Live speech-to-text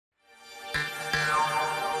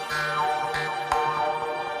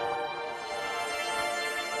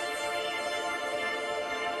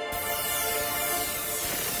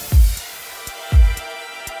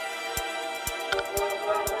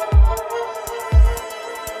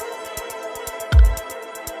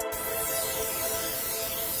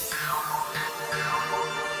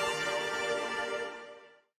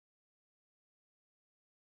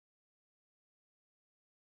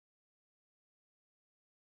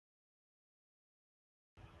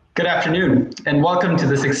Good afternoon, and welcome to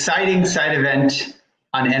this exciting side event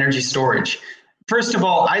on energy storage. First of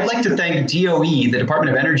all, I'd like to thank DOE, the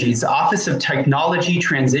Department of Energy's Office of Technology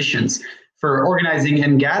Transitions, for organizing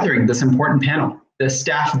and gathering this important panel. The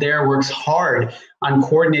staff there works hard on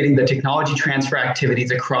coordinating the technology transfer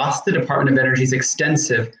activities across the Department of Energy's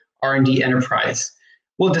extensive R&D enterprise.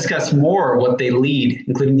 We'll discuss more what they lead,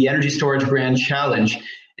 including the Energy Storage Grand Challenge,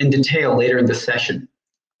 in detail later in this session.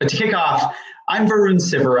 But to kick off, I'm Varun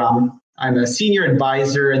Sivaram. I'm a senior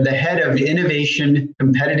advisor and the head of innovation,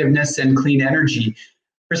 competitiveness, and clean energy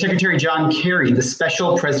for Secretary John Kerry, the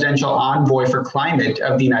special presidential envoy for climate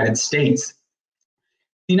of the United States.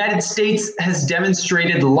 The United States has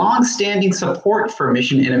demonstrated long-standing support for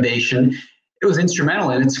mission innovation. It was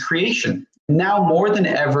instrumental in its creation. Now more than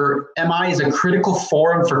ever, MI is a critical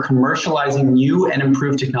forum for commercializing new and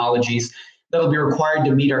improved technologies that will be required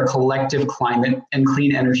to meet our collective climate and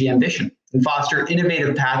clean energy ambition and foster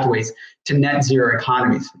innovative pathways to net zero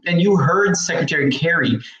economies. And you heard Secretary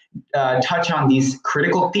Kerry touch on these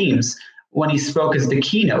critical themes when he spoke as the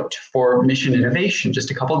keynote for Mission Innovation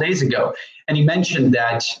just a couple of days ago. And he mentioned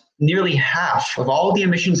that nearly half of all the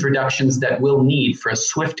emissions reductions that we'll need for a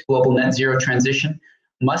swift global net zero transition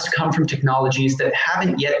must come from technologies that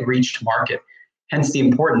haven't yet reached market, hence the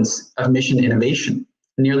importance of mission innovation.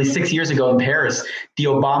 Nearly 6 years ago in Paris, the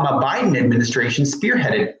Obama-Biden administration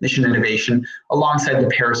spearheaded Mission Innovation alongside the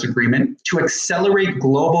Paris Agreement to accelerate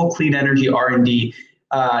global clean energy R&D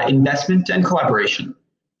investment and collaboration.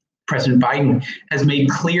 President Biden has made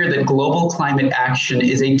clear that global climate action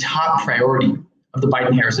is a top priority of the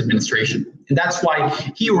Biden-Harris administration. And that's why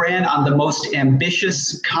he ran on the most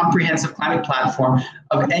ambitious, comprehensive climate platform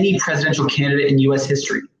of any presidential candidate in U.S.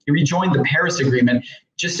 history. He rejoined the Paris Agreement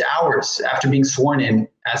just hours after being sworn in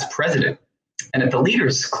as president. And at the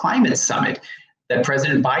Leaders Climate Summit that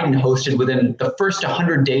President Biden hosted within the first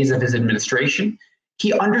 100 days of his administration,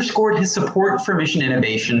 he underscored his support for mission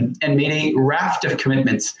innovation and made a raft of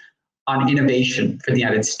commitments on innovation for the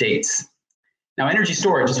United States. Now, energy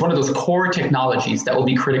storage is one of those core technologies that will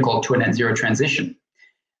be critical to a net zero transition.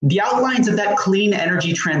 The outlines of that clean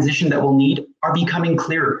energy transition that we'll need are becoming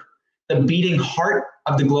clearer. The beating heart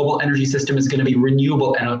of the global energy system is going to be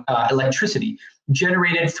renewable electricity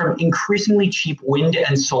generated from increasingly cheap wind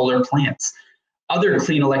and solar plants. Other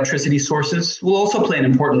clean electricity sources will also play an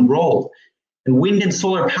important role, and wind and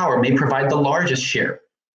solar power may provide the largest share.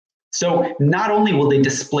 So not only will they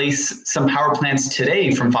displace some power plants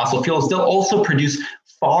today from fossil fuels, they'll also produce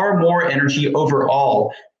far more energy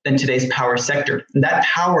overall than today's power sector. And that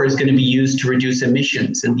power is going to be used to reduce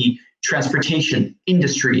emissions in the transportation,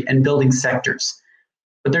 industry, and building sectors.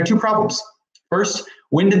 But there are two problems. First,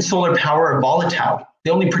 wind and solar power are volatile.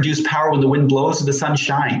 They only produce power when the wind blows or the sun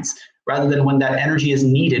shines, rather than when that energy is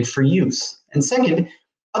needed for use. And second,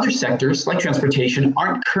 other sectors, like transportation,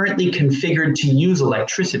 aren't currently configured to use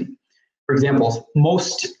electricity. For example,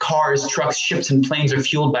 most cars, trucks, ships, and planes are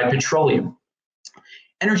fueled by petroleum.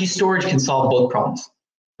 Energy storage can solve both problems.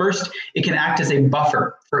 First, it can act as a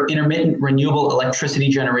buffer for intermittent renewable electricity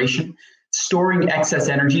generation, storing excess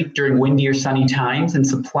energy during windy or sunny times and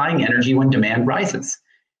supplying energy when demand rises.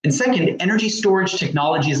 And second, energy storage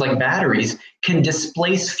technologies like batteries can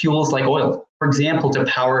displace fuels like oil, for example, to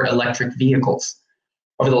power electric vehicles.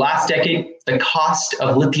 Over the last decade, the cost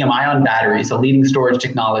of lithium-ion batteries, a leading storage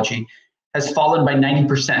technology, has fallen by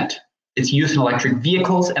 90%. Its use in electric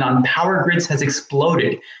vehicles and on power grids has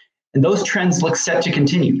exploded, and those trends look set to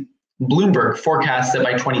continue. Bloomberg forecasts that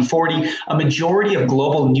by 2040, a majority of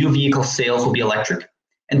global new vehicle sales will be electric,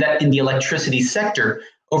 and that in the electricity sector,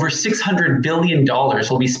 over $600 billion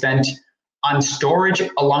will be spent on storage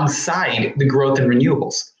alongside the growth in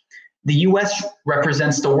renewables. The US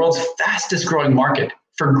represents the world's fastest growing market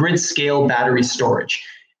for grid-scale battery storage.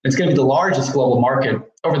 It's going to be the largest global market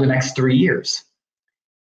over the next 3 years.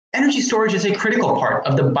 Energy storage is a critical part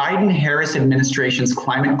of the Biden-Harris administration's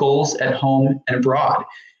climate goals at home and abroad.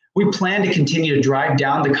 We plan to continue to drive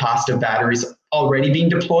down the cost of batteries already being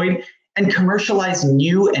deployed and commercialize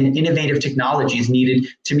new and innovative technologies needed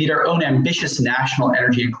to meet our own ambitious national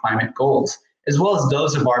energy and climate goals, as well as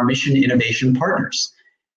those of our mission innovation partners.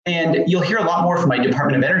 And you'll hear a lot more from my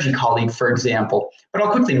Department of Energy colleague, for example, but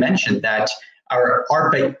I'll quickly mention that our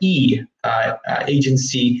ARPA-E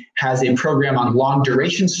agency has a program on long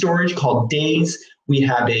duration storage called DAYS. We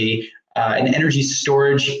have an energy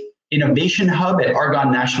storage innovation hub at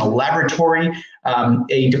Argonne National Laboratory.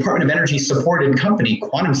 A Department of Energy supported company,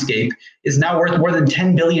 QuantumScape, is now worth more than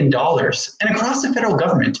 $10 billion. And across the federal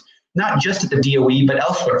government, not just at the DOE, but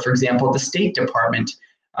elsewhere, for example, at the State Department,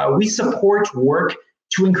 we support work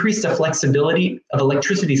to increase the flexibility of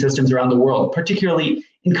electricity systems around the world, particularly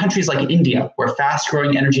in countries like India, where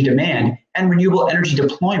fast-growing energy demand and renewable energy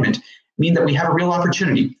deployment mean that we have a real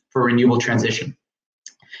opportunity for renewable transition.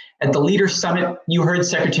 At the Leaders Summit, you heard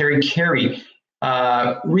Secretary Kerry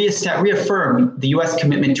reaffirm the U.S.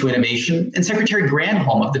 commitment to innovation, and Secretary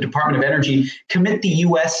Granholm of the Department of Energy commit the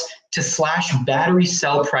U.S. to slash battery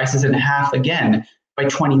cell prices in half again by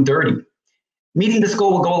 2030. Meeting this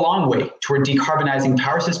goal will go a long way toward decarbonizing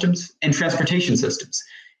power systems and transportation systems.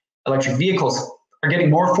 Electric vehicles are getting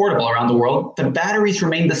more affordable around the world, but batteries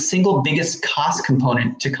remain the single biggest cost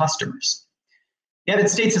component to customers. The United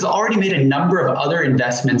States has already made a number of other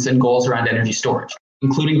investments and goals around energy storage,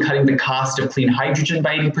 including cutting the cost of clean hydrogen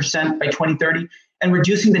by 80% by 2030 and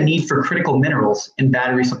reducing the need for critical minerals in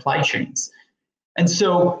battery supply chains. And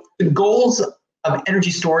so the goals of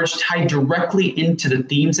energy storage tie directly into the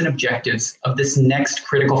themes and objectives of this next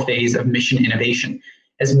critical phase of mission innovation,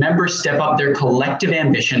 as members step up their collective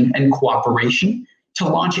ambition and cooperation to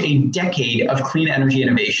launch a decade of clean energy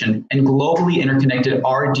innovation and globally interconnected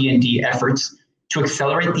RD&D efforts to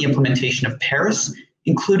accelerate the implementation of Paris,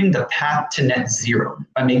 including the path to net zero,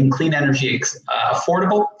 by making clean energy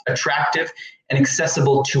affordable, attractive, and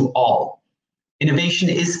accessible to all. Innovation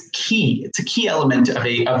is key. It's a key element of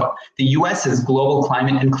the US's global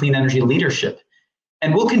climate and clean energy leadership.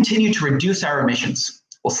 And we'll continue to reduce our emissions.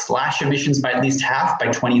 We'll slash emissions by at least half by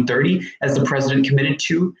 2030, as the president committed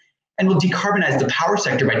to, and we'll decarbonize the power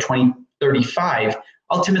sector by 2035,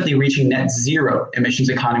 ultimately reaching net zero emissions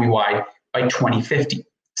economy-wide by 2050.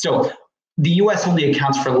 So the US only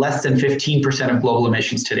accounts for less than 15% of global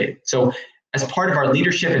emissions today. So as part of our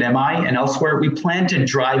leadership at MI and elsewhere, we plan to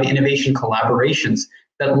drive innovation collaborations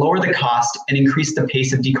that lower the cost and increase the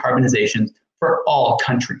pace of decarbonization for all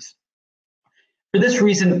countries. For this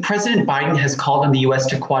reason, President Biden has called on the US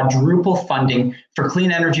to quadruple funding for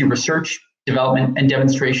clean energy research, development, and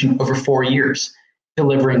demonstration over 4 years,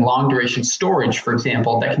 delivering long-duration storage, for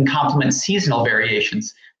example, that can complement seasonal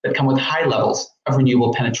variations that come with high levels of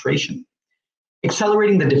renewable penetration.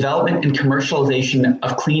 Accelerating the development and commercialization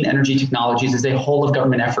of clean energy technologies is a whole of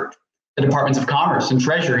government effort. The Departments of Commerce and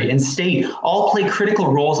Treasury and State all play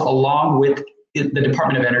critical roles along with the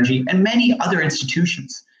Department of Energy and many other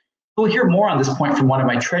institutions. We'll hear more on this point from one of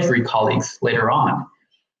my Treasury colleagues later on.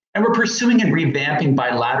 And we're pursuing and revamping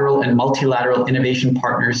bilateral and multilateral innovation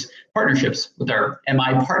partnerships with our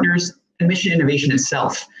MI partners and Mission Innovation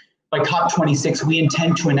itself. By COP26, we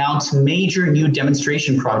intend to announce major new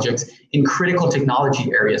demonstration projects in critical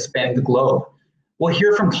technology areas spanning the globe. We'll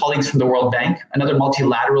hear from colleagues from the World Bank, another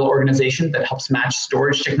multilateral organization that helps match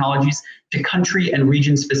storage technologies to country and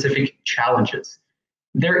region-specific challenges.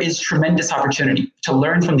 There is tremendous opportunity to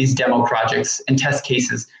learn from these demo projects and test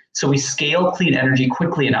cases so we scale clean energy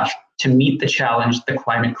quickly enough to meet the challenge the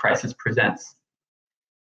climate crisis presents.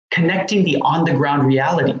 Connecting the on-the-ground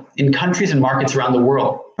reality in countries and markets around the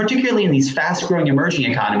world, particularly in these fast-growing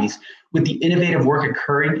emerging economies, with the innovative work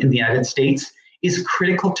occurring in the United States, is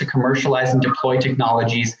critical to commercialize and deploy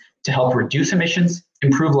technologies to help reduce emissions,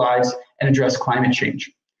 improve lives, and address climate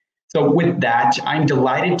change. So with that, I'm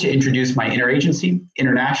delighted to introduce my interagency,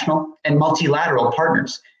 international, and multilateral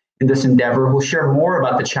partners in this endeavor who will share more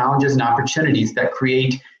about the challenges and opportunities that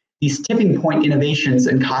create these tipping point innovations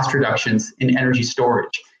and cost reductions in energy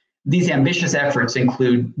storage. These ambitious efforts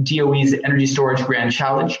include DOE's Energy Storage Grand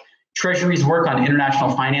Challenge, Treasury's work on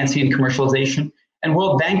international financing and commercialization, and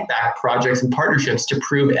World Bank-backed projects and partnerships to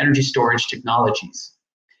prove energy storage technologies.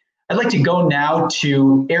 I'd like to go now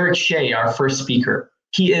to Eric Shea, our first speaker.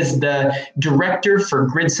 He is the Director for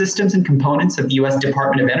Grid Systems and Components at the U.S.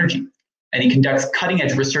 Department of Energy, and he conducts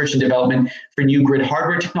cutting-edge research and development for new grid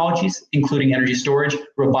hardware technologies, including energy storage,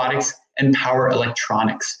 robotics, and power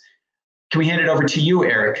electronics. Can we hand it over to you,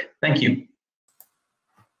 Eric? Thank you.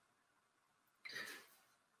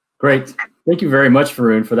 Great. Thank you very much,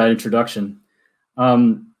 Varun, for that introduction.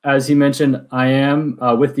 As he mentioned, I am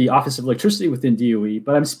with the Office of Electricity within DOE,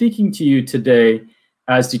 but I'm speaking to you today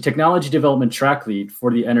as the Technology Development Track Lead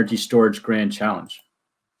for the Energy Storage Grand Challenge.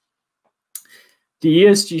 The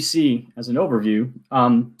ESGC, as an overview,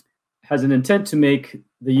 has an intent to make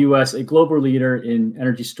the U.S. a global leader in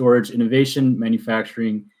energy storage innovation,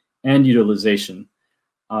 manufacturing, and utilization.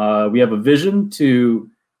 We have a vision to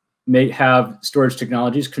have storage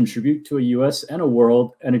technologies contribute to a U.S. and a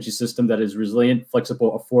world energy system that is resilient,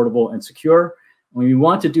 flexible, affordable, and secure. And we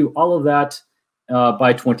want to do all of that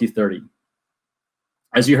by 2030.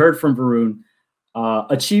 As you heard from Varun,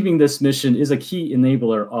 achieving this mission is a key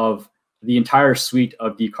enabler of the entire suite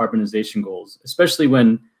of decarbonization goals, especially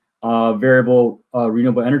when variable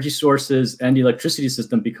renewable energy sources and the electricity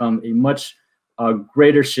system become a much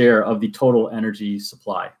greater share of the total energy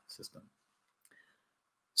supply system.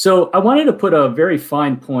 So I wanted to put a very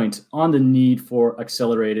fine point on the need for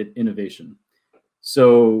accelerated innovation.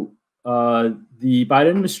 So the Biden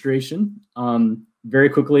administration very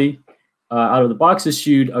quickly out of the box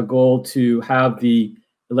issued a goal to have the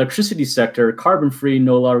electricity sector carbon-free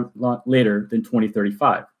no later than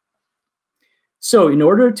 2035. So in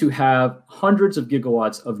order to have hundreds of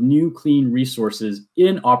gigawatts of new clean resources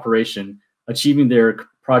in operation, achieving their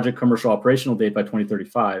project commercial operational date by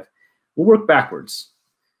 2035, we'll work backwards.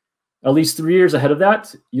 At least 3 years ahead of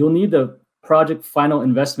that, you'll need the project final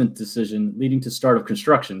investment decision leading to start of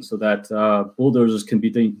construction so that bulldozers can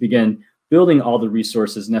begin building all the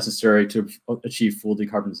resources necessary to achieve full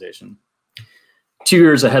decarbonization. 2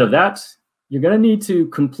 years ahead of that, you're going to need to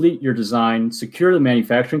complete your design, secure the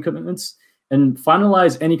manufacturing commitments, and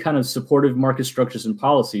finalize any kind of supportive market structures and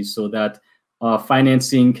policies so that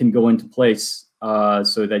financing can go into place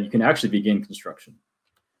so that you can actually begin construction.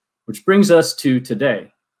 Which brings us to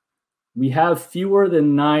today. We have fewer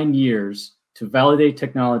than 9 years to validate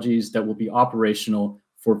technologies that will be operational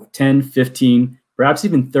for 10, 15, perhaps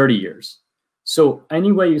even 30 years. So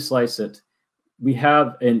any way you slice it, we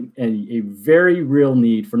have a very real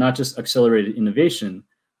need for not just accelerated innovation,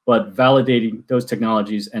 but validating those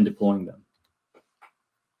technologies and deploying them.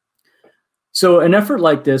 So an effort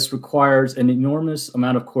like this requires an enormous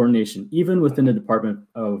amount of coordination, even within the Department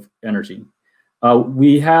of Energy.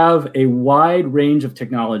 We have a wide range of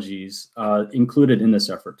technologies included in this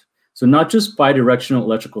effort. So not just bidirectional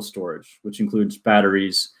electrical storage, which includes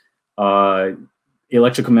batteries,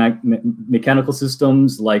 electrical mechanical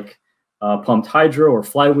systems like pumped hydro or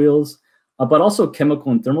flywheels, but also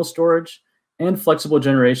chemical and thermal storage, and flexible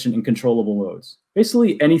generation and controllable loads.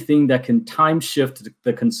 Basically anything that can time shift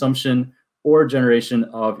the consumption or generation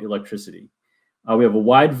of electricity. We have a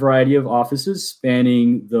wide variety of offices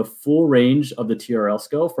spanning the full range of the TRL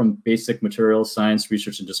scale, from basic materials science,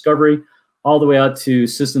 research and discovery, all the way out to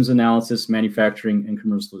systems analysis, manufacturing, and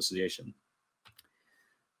commercialization.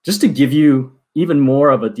 Just to give you even more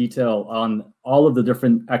of a detail on all of the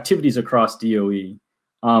different activities across DOE,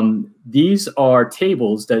 these are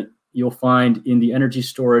tables that you'll find in the Energy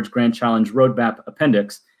Storage Grand Challenge Roadmap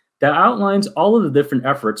Appendix that outlines all of the different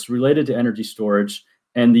efforts related to energy storage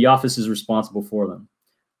and the offices responsible for them.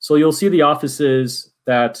 So you'll see the offices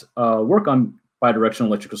that work on bidirectional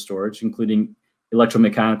electrical storage, including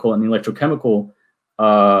electromechanical and electrochemical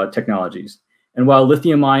technologies. And while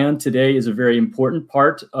lithium ion today is a very important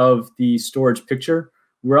part of the storage picture,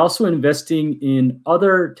 we're also investing in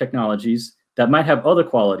other technologies that might have other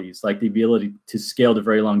qualities, like the ability to scale to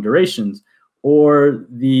very long durations, or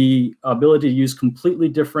the ability to use completely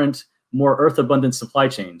different, more earth-abundant supply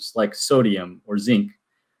chains, like sodium or zinc.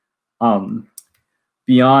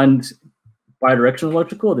 Beyond bidirectional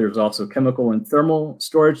electrical, there's also chemical and thermal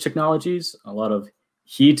storage technologies, a lot of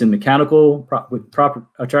heat and mechanical with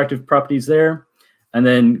attractive properties there, and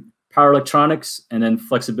then power electronics, and then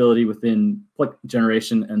flexibility within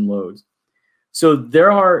generation and loads. So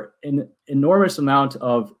there are an enormous amount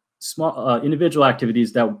of small individual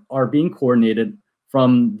activities that are being coordinated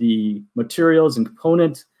from the materials and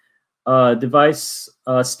component device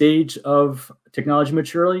stage of technology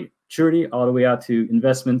maturity all the way out to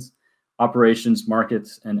investments, operations,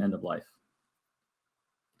 markets, and end of life.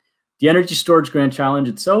 The Energy Storage Grand Challenge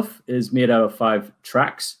itself is made out of 5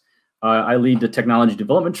 tracks. I lead the technology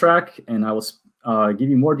development track, and I will give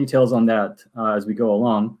you more details on that as we go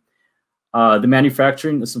along. The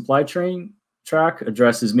manufacturing, the supply chain track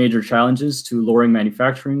addresses major challenges to lowering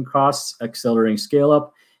manufacturing costs, accelerating scale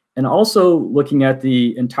up, and also looking at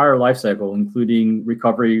the entire life cycle, including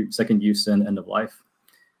recovery, second use, and end of life.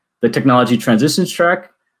 The technology transitions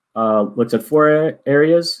track looks at 4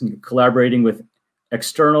 areas, collaborating with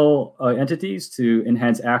external entities to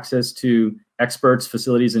enhance access to experts,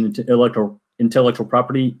 facilities, and intellectual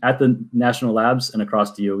property at the national labs and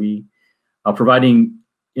across DOE, providing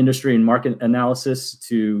industry and market analysis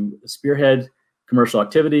to spearhead commercial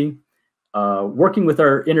activity, working with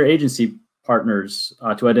our interagency partners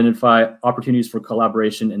to identify opportunities for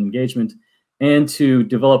collaboration and engagement, and to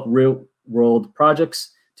develop real-world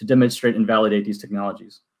projects to demonstrate and validate these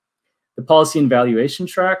technologies. The policy and valuation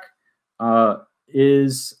track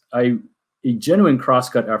is a genuine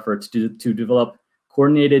cross-cut effort to develop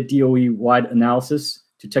coordinated DOE-wide analysis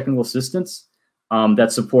to technical assistance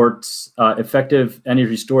that supports effective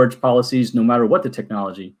energy storage policies, no matter what the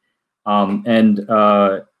technology, and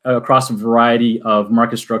across a variety of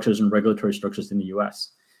market structures and regulatory structures in the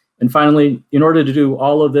US. And finally, in order to do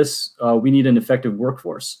all of this, we need an effective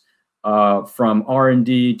workforce, from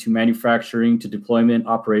R&D to manufacturing to deployment,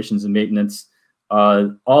 operations, and maintenance.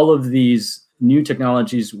 All of these new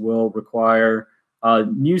technologies will require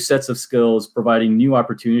new sets of skills, providing new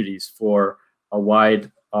opportunities for a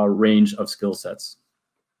wide range of skill sets.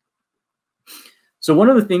 So one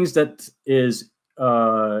of the things that is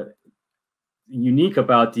unique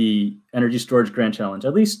about the Energy Storage Grand Challenge,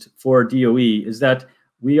 at least for DOE, is that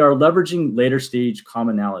we are leveraging later stage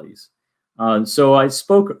commonalities. So I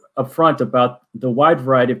spoke up front about the wide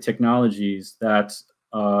variety of technologies that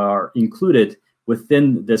are included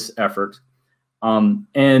within this effort.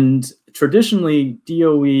 And traditionally,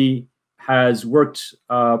 DOE has worked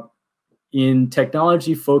in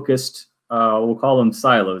technology-focused, we'll call them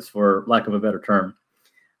silos for lack of a better term.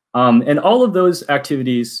 And all of those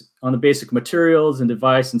activities on the basic materials and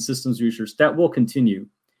device and systems research, that will continue.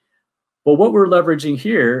 But what we're leveraging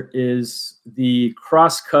here is the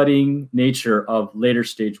cross-cutting nature of later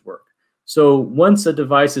stage work. So once a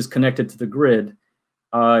device is connected to the grid,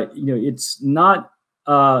 it's not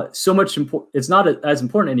it's not as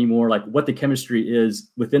important anymore, like what the chemistry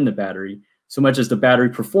is within the battery, so much as the battery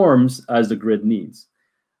performs as the grid needs.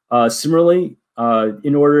 Similarly,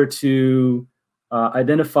 in order to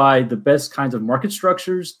identify the best kinds of market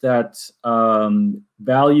structures that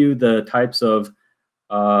value the types of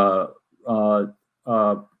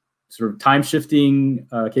sort of time shifting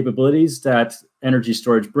capabilities that energy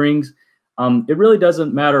storage brings, it really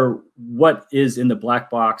doesn't matter what is in the black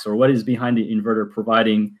box or what is behind the inverter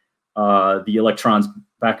providing the electrons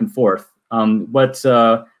back and forth.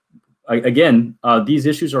 Again, these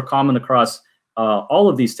issues are common across all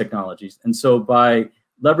of these technologies. And so by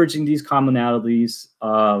leveraging these commonalities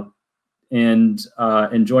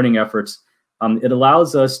and joining efforts, it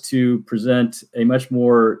allows us to present a much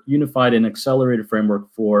more unified and accelerated framework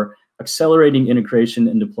for accelerating integration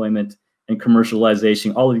and deployment and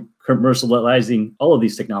commercializing all of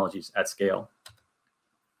these technologies at scale.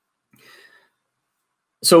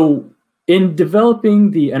 So in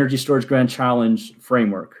developing the Energy Storage Grand Challenge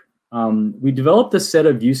framework, we developed a set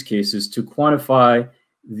of use cases to quantify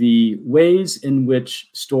the ways in which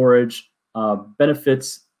storage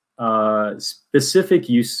benefits specific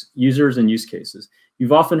users and use cases.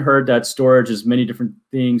 You've often heard that storage is many different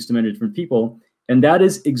things to many different people, and that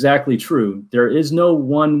is exactly true. There is no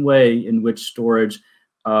one way in which storage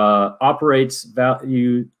operates,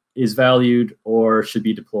 is valued, or should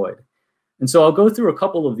be deployed. And so I'll go through a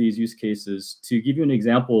couple of these use cases to give you an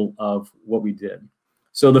example of what we did.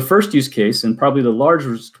 So the first use case, and probably the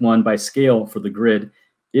largest one by scale for the grid,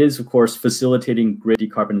 is, of course, facilitating grid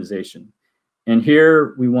decarbonization. And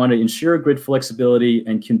here we want to ensure grid flexibility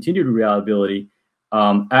and continued reliability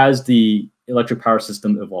as the electric power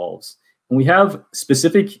system evolves. And we have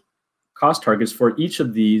specific cost targets for each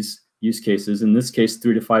of these use cases. In this case,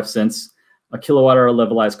 3 to 5 cents a kilowatt hour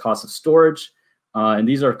levelized cost of storage. And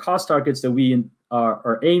these are cost targets that we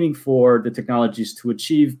are aiming for the technologies to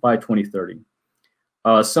achieve by 2030.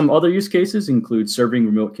 Some other use cases include serving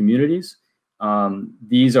remote communities.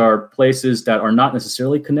 These are places that are not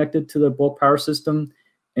necessarily connected to the bulk power system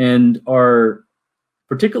and are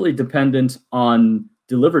particularly dependent on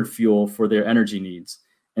delivered fuel for their energy needs.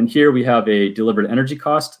 And here we have a delivered energy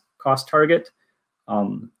cost target.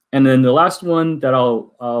 And then the last one that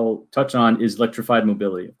I'll touch on is electrified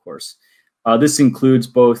mobility, of course. This includes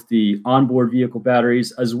both the onboard vehicle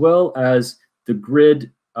batteries as well as the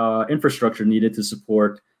grid infrastructure needed to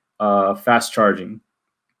support fast charging.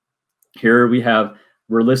 Here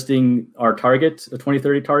we're listing our target, a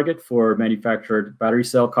 2030 target for manufactured battery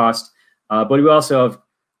cell cost, but we also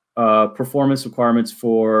have performance requirements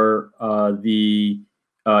for the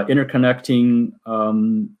interconnecting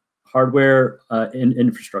hardware and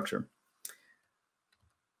infrastructure.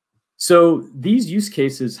 So these use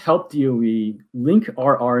cases help DOE link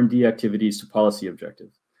our R&D activities to policy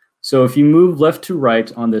objectives. So if you move left to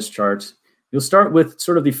right on this chart, you'll start with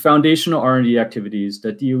sort of the foundational R&D activities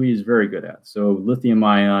that DOE is very good at. So lithium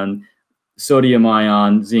ion, sodium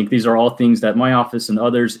ion, zinc, these are all things that my office and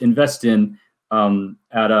others invest in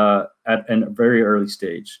at a very early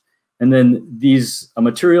stage. And then these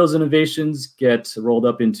materials innovations get rolled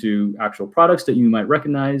up into actual products that you might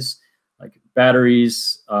recognize, like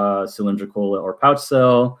batteries, cylindrical or pouch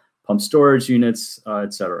cell, pump storage units,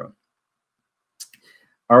 etc.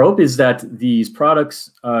 Our hope is that these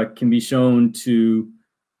products can be shown,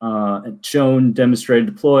 demonstrated,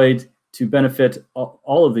 deployed to benefit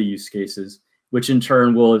all of the use cases, which in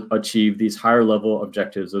turn will achieve these higher level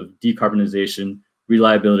objectives of decarbonization,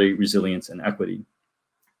 reliability, resilience, and equity.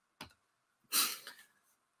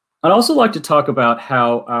 I'd also like to talk about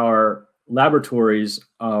how our laboratories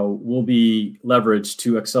will be leveraged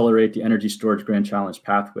to accelerate the Energy Storage Grand Challenge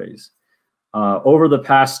pathways. Over the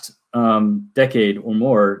past decade or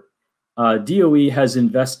more, DOE has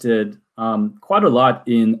invested quite a lot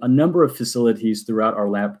in a number of facilities throughout our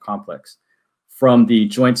lab complex, from the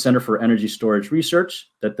Joint Center for Energy Storage Research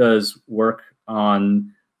that does work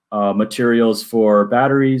on materials for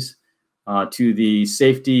batteries, to the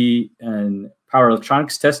safety and power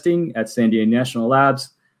electronics testing at San Diego National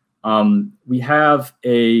Labs. We have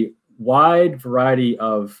a wide variety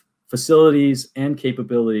of facilities and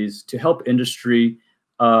capabilities to help industry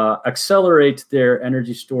accelerate their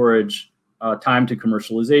energy storage time to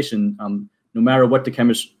commercialization, no matter what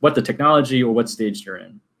the technology or what stage they're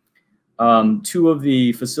in. Two of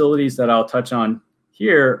the facilities that I'll touch on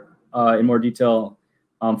here in more detail.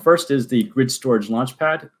 First is the Grid Storage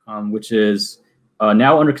Launchpad, which is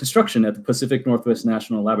now under construction at the Pacific Northwest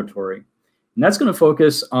National Laboratory. And that's going to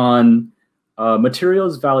focus on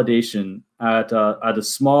materials validation at a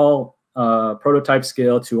small prototype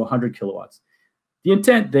scale to 100 kilowatts. The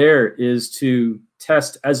intent there is to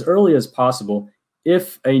test as early as possible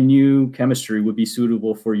if a new chemistry would be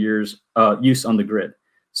suitable for use on the grid.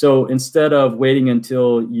 So instead of waiting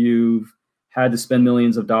until you've had to spend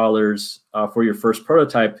millions of dollars for your first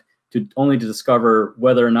prototype only to discover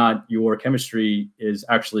whether or not your chemistry is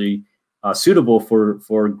actually suitable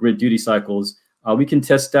for grid duty cycles, we can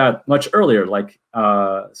test that much earlier, like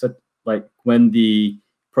when the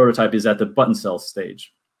prototype is at the button cell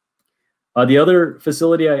stage. The other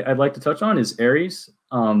facility I'd like to touch on is ARES,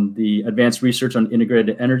 the Advanced Research on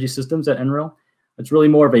Integrated Energy Systems at NREL. It's really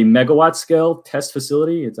more of a megawatt scale test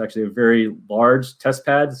facility. It's actually a very large test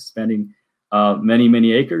pad spanning many,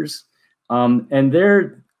 many acres. And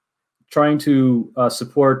they're trying to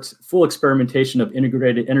support full experimentation of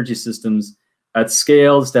integrated energy systems at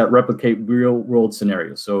scales that replicate real world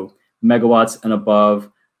scenarios. So megawatts and above,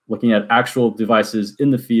 looking at actual devices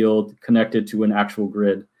in the field connected to an actual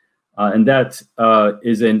grid. And that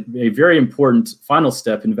is a very important final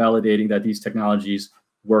step in validating that these technologies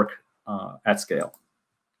work at scale.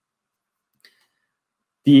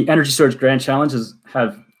 The Energy Storage Grand Challenge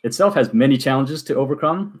itself has many challenges to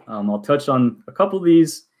overcome. I'll touch on a couple of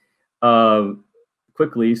these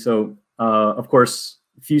quickly. So, of course,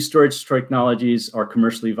 few storage technologies are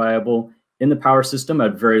commercially viable in the power system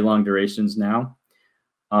at very long durations now.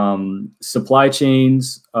 Supply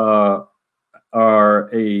chains are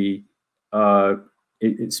a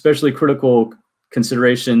especially critical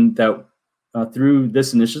consideration that through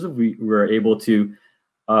this initiative, we were able to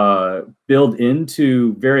build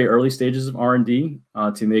into very early stages of R&D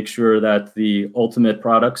to make sure that the ultimate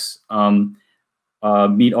products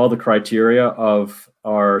meet all the criteria of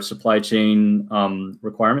our supply chain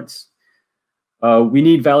requirements. We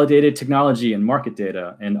need validated technology and market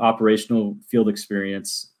data and operational field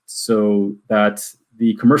experience so that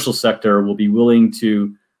the commercial sector will be willing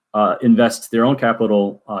to invest their own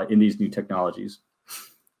capital in these new technologies.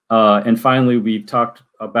 And finally, we've talked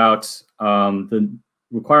about the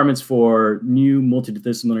requirements for new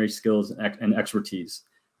multidisciplinary skills and expertise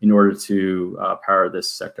in order to power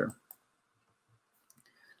this sector.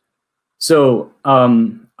 So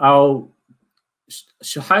I'll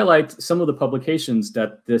highlight some of the publications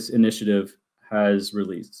that this initiative has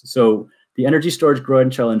released. So the Energy Storage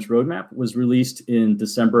Grand Challenge Roadmap was released in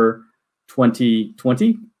December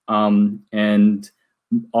 2020. And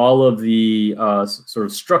all of the sort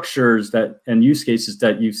of structures and use cases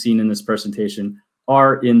that you've seen in this presentation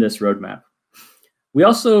are in this roadmap. We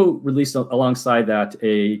also released alongside that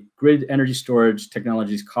a grid energy storage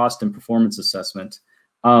technologies cost and performance assessment.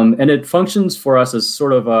 And it functions for us as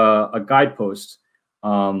sort of a guidepost.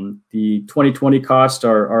 The 2020 costs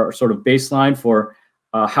are sort of baseline for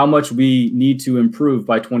how much we need to improve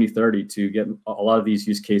by 2030 to get a lot of these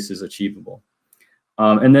use cases achievable.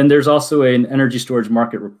 And then there's also an energy storage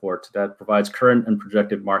market report that provides current and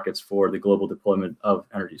projected markets for the global deployment of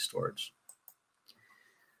energy storage.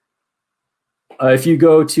 If you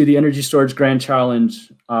go to the Energy Storage Grand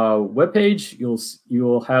Challenge webpage,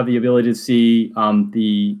 you'll have the ability to see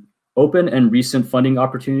the open and recent funding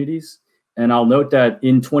opportunities. And I'll note that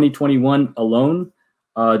in 2021 alone,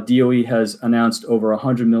 DOE has announced over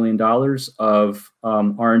 $100 million of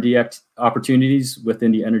R&D opportunities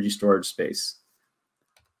within the energy storage space.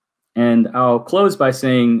 And I'll close by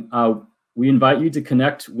saying we invite you to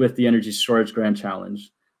connect with the Energy Storage Grand Challenge.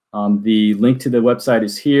 The link to the website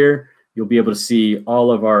is here. You'll be able to see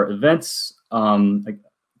all of our events, like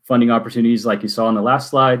funding opportunities like you saw on the last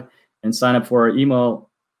slide, and sign up for our email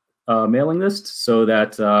mailing list so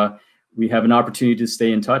that we have an opportunity to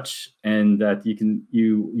stay in touch and that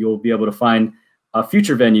you'll be able to find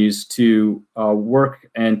future venues to work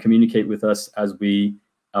and communicate with us as we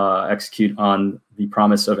execute on the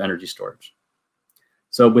promise of energy storage.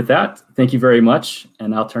 So with that, thank you very much,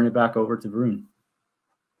 and I'll turn it back over to Varun.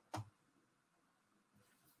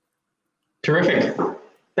 Terrific.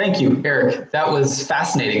 Thank you, Eric. That was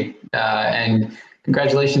fascinating. And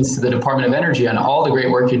congratulations to the Department of Energy on all the great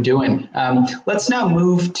work you're doing. Let's now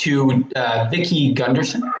move to Vicki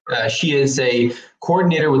Gunderson. She is a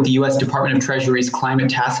coordinator with the U.S. Department of Treasury's Climate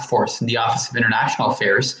Task Force in the Office of International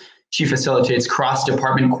Affairs. She facilitates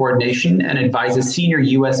cross-department coordination and advises senior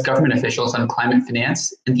U.S. government officials on climate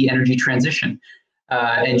finance and the energy transition.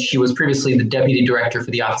 And she was previously the Deputy Director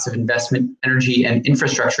for the Office of Investment, Energy, and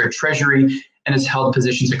Infrastructure at Treasury, and has held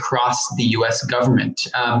positions across the U.S. government.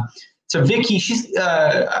 So Vicki, she's,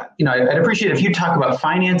 I'd appreciate if you talk about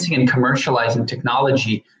financing and commercializing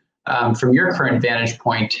technology from your current vantage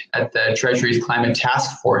point at the Treasury's Climate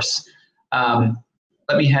Task Force.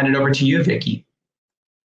 Let me hand it over to you, Vicki.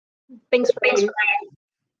 Thanks, Brian.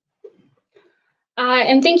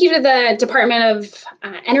 And thank you to the Department of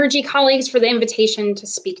Energy colleagues for the invitation to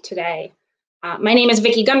speak today. My name is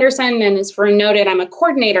Vicki Gunderson, and as Varun noted, I'm a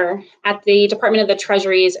coordinator at the Department of the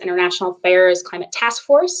Treasury's International Affairs Climate Task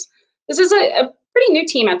Force. This is a pretty new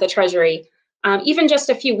team at the Treasury. Even just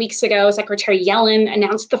a few weeks ago, Secretary Yellen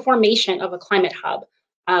announced the formation of a climate hub,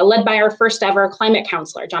 led by our first ever climate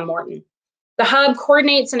counselor, John Morton. The hub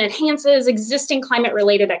coordinates and enhances existing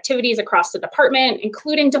climate-related activities across the department,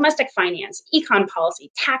 including domestic finance, econ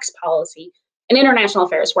policy, tax policy, and international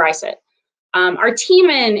affairs, where I sit. Our team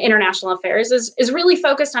in international affairs is really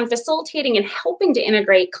focused on facilitating and helping to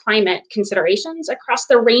integrate climate considerations across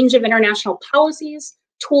the range of international policies,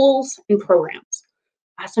 tools, and programs.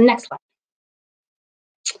 So next slide.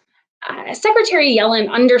 Secretary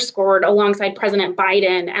Yellen underscored alongside President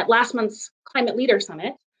Biden at last month's Climate Leaders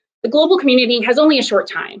Summit, the global community has only a short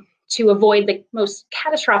time to avoid the most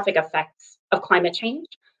catastrophic effects of climate change.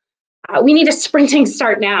 We need a sprinting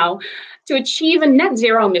start now to achieve a net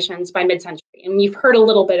zero emissions by mid-century, and you've heard a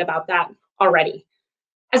little bit about that already.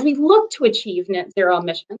 As we look to achieve net zero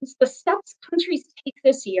emissions, the steps countries take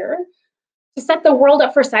this year to set the world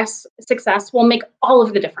up for success will make all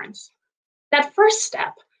of the difference. That first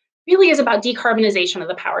step really is about decarbonization of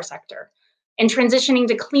the power sector and transitioning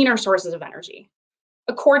to cleaner sources of energy.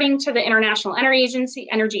 According to the International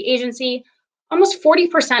Energy Agency, almost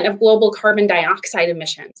 40% of global carbon dioxide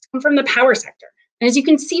emissions come from the power sector. And as you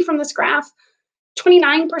can see from this graph,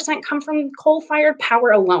 29% come from coal-fired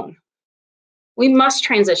power alone. We must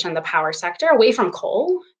transition the power sector away from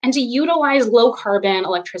coal and to utilize low-carbon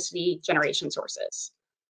electricity generation sources.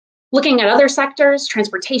 Looking at other sectors,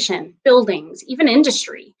 transportation, buildings, even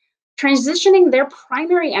industry, transitioning their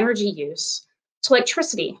primary energy use to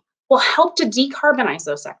electricity will help to decarbonize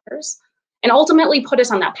those sectors and ultimately put us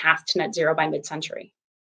on that path to net zero by mid-century.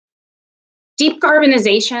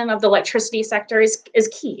 Decarbonization of the electricity sector is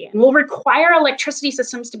key and will require electricity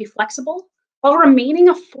systems to be flexible while remaining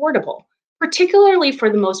affordable, particularly for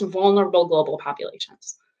the most vulnerable global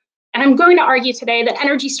populations. And I'm going to argue today that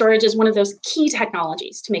energy storage is one of those key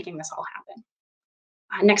technologies to making this all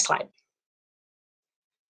happen. Next slide.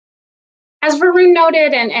 As Varun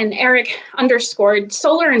noted and Eric underscored,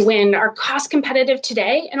 solar and wind are cost competitive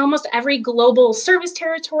today in almost every global service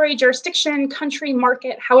territory, jurisdiction, country,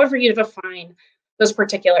 market, however you define those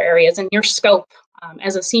particular areas in your scope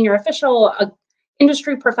as a senior official, an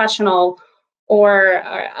industry professional, or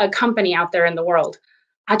a company out there in the world.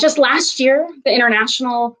 Just last year, the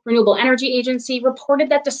International Renewable Energy Agency reported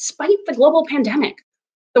that despite the global pandemic,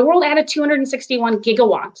 the world added 261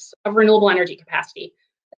 gigawatts of renewable energy capacity.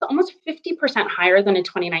 Almost 50% higher than in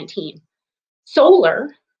 2019.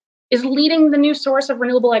 Solar is leading the new source of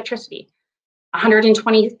renewable electricity.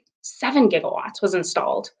 127 gigawatts was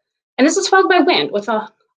installed. And this is followed by wind with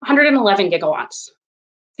 111 gigawatts.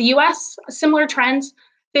 The US, similar trends,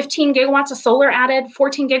 15 gigawatts of solar added,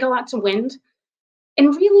 14 gigawatts of wind.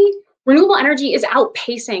 And really, renewable energy is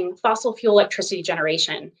outpacing fossil fuel electricity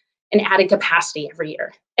generation and added capacity every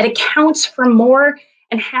year. It accounts for more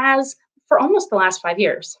and has for almost the last 5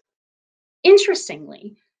 years.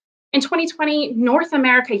 Interestingly, in 2020, North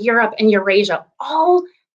America, Europe, and Eurasia all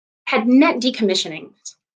had net decommissioning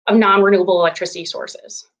of non-renewable electricity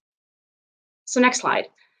sources. So next slide.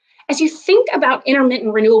 As you think about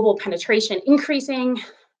intermittent renewable penetration increasing,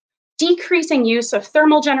 decreasing use of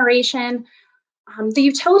thermal generation, the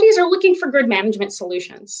utilities are looking for grid management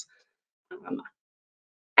solutions.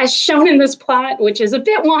 As shown in this plot, which is a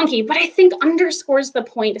bit wonky, but I think underscores the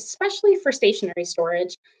point, especially for stationary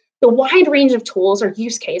storage, the wide range of tools or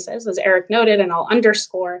use cases, as Eric noted, and I'll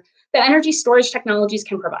underscore, that energy storage technologies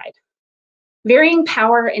can provide. Varying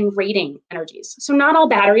power and rating energies. So not all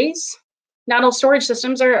batteries, not all storage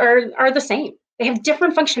systems are the same. They have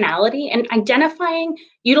different functionality, and identifying,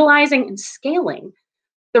 utilizing, and scaling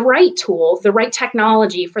the right tool, the right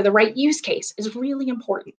technology for the right use case is really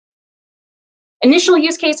important. Initial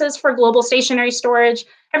use cases for global stationary storage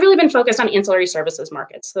have really been focused on ancillary services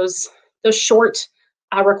markets, those short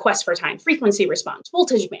requests for time, frequency response,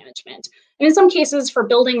 voltage management, and in some cases for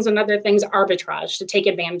buildings and other things, arbitrage to take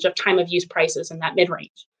advantage of time of use prices in that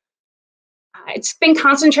mid-range. It's been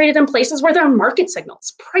concentrated in places where there are market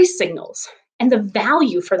signals, price signals, and the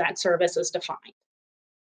value for that service is defined.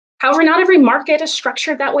 However, not every market is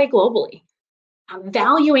structured that way globally.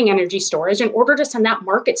 Valuing energy storage in order to send that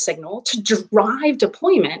market signal to drive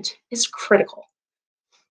deployment is critical.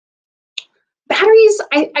 Batteries,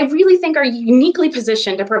 I really think, are uniquely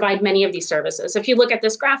positioned to provide many of these services. If you look at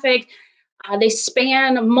this graphic, they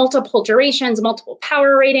span multiple durations, multiple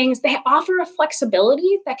power ratings. They offer a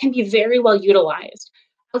flexibility that can be very well utilized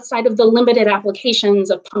outside of the limited applications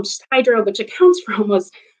of pumped hydro, which accounts for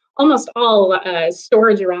almost all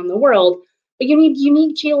storage around the world. But you need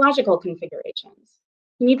unique geological configurations.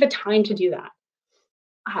 You need the time to do that.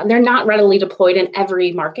 They're not readily deployed in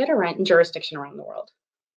every market or jurisdiction around the world.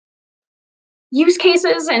 Use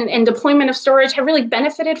cases and deployment of storage have really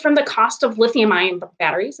benefited from the cost of lithium-ion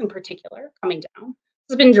batteries in particular coming down.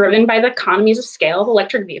 This has been driven by the economies of scale of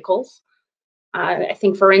electric vehicles. I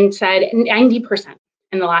think Varen said 90%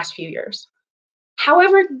 in the last few years.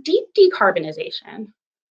 However, deep decarbonization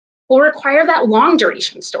will require that long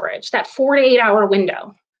duration storage, that 4 to 8 hour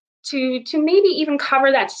window to maybe even cover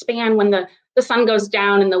that span when the sun goes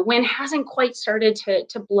down and the wind hasn't quite started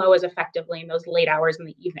to blow as effectively in those late hours in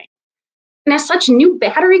the evening. And as such, new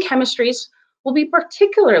battery chemistries will be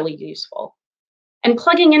particularly useful. And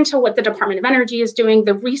plugging into what the Department of Energy is doing,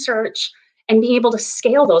 the research, and being able to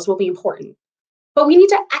scale those will be important. But we need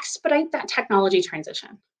to expedite that technology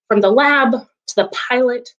transition from the lab to the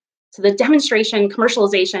pilot to the demonstration,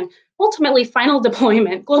 commercialization, ultimately final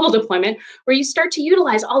deployment, global deployment, where you start to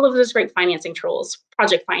utilize all of those great financing tools,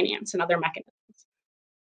 project finance and other mechanisms.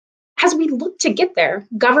 As we look to get there,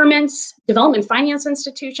 governments, development finance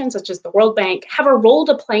institutions such as the World Bank have a role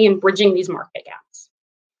to play in bridging these market gaps.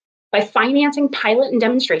 By financing pilot and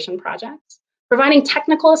demonstration projects, providing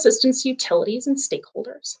technical assistance to utilities and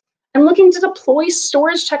stakeholders, and looking to deploy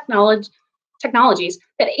storage technologies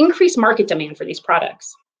that increase market demand for these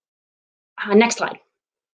products. Next slide.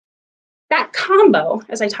 That combo,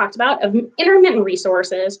 as I talked about, of intermittent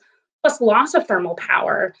resources plus loss of thermal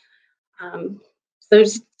power,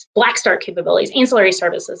 those black start capabilities, ancillary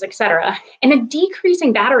services, et cetera, and a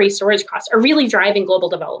decreasing battery storage costs are really driving global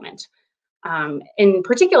development, in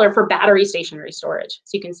particular for battery stationary storage.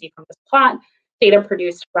 So you can see from this plot, data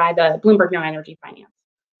produced by the Bloomberg New Energy Finance.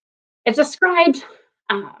 It's described,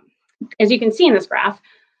 as you can see in this graph,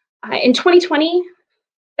 in 2020,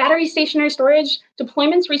 battery stationary storage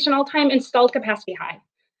deployments reached an all-time installed capacity high.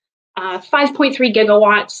 5.3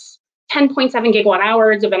 gigawatts, 10.7 gigawatt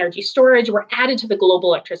hours of energy storage were added to the global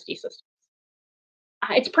electricity system.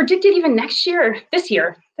 It's predicted even next year, this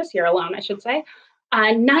year alone, I should say,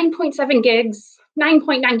 9.7 gigs,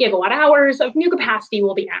 9.9 gigawatt hours of new capacity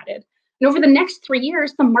will be added. And over the next 3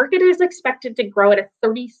 years, the market is expected to grow at a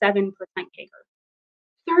 37% CAGR.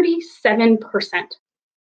 37%.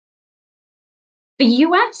 The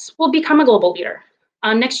US will become a global leader.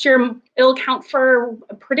 Next year, it'll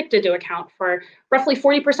predicted to account for roughly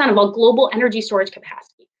 40% of all global energy storage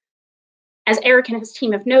capacity. As Eric and his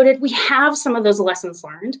team have noted, we have some of those lessons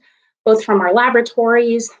learned, both from our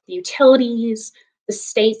laboratories, the utilities, the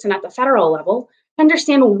states, and at the federal level, to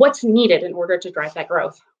understand what's needed in order to drive that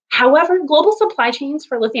growth. However, global supply chains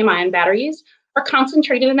for lithium-ion batteries are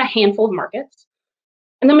concentrated in a handful of markets,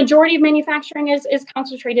 and the majority of manufacturing is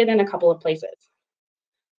concentrated in a couple of places.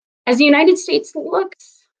 As the United States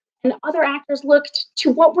looks and other actors looked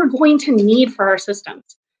to what we're going to need for our systems,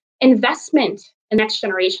 investment in next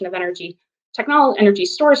generation of energy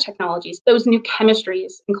storage technologies, those new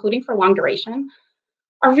chemistries, including for long duration,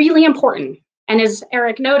 are really important. And as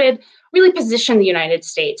Eric noted, really position the United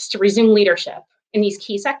States to resume leadership in these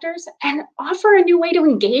key sectors and offer a new way to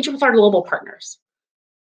engage with our global partners.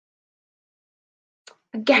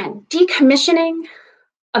 Again, decommissioning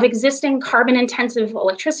of existing carbon-intensive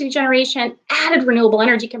electricity generation, added renewable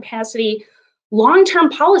energy capacity, long-term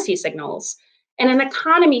policy signals, and an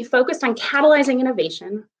economy focused on catalyzing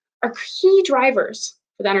innovation are key drivers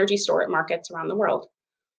for the energy storage markets around the world.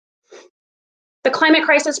 The climate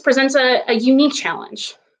crisis presents a unique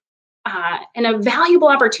challenge and a valuable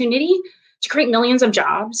opportunity to create millions of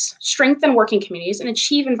jobs, strengthen working communities, and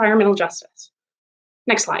achieve environmental justice.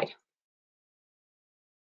 Next slide.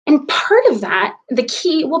 And part of that, the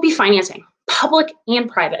key will be financing, public and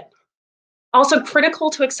private. Also critical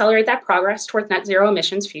to accelerate that progress towards net zero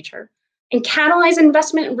emissions future and catalyze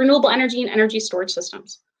investment in renewable energy and energy storage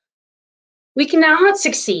systems. We cannot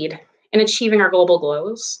succeed in achieving our global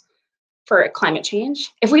goals for climate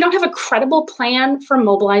change if we don't have a credible plan for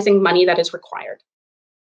mobilizing money that is required.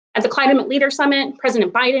 At the Climate Leader Summit,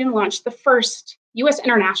 President Biden launched the first U.S.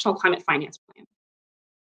 International Climate Finance Plan.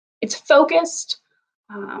 It's focused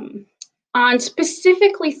on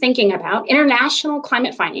specifically thinking about international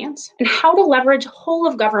climate finance and how to leverage whole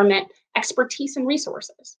of government expertise and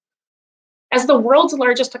resources. As the world's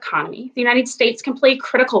largest economy, the United States can play a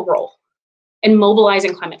critical role in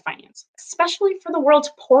mobilizing climate finance, especially for the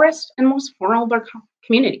world's poorest and most vulnerable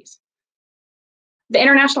communities. The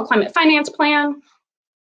International Climate Finance Plan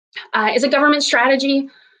is a government strategy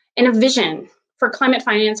and a vision for climate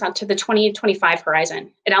finance out to the 2025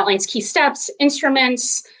 horizon. It outlines key steps,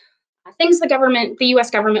 instruments, things the US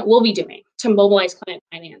government will be doing to mobilize climate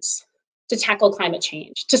finance, to tackle climate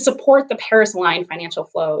change, to support the Paris-aligned financial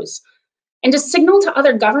flows, and to signal to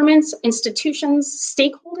other governments, institutions,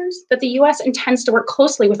 stakeholders that the US intends to work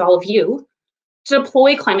closely with all of you to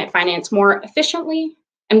deploy climate finance more efficiently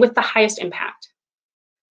and with the highest impact.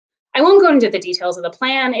 I won't go into the details of the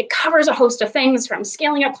plan. It covers a host of things from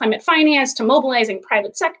scaling up climate finance to mobilizing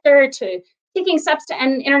private sector to taking steps to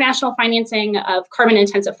end international financing of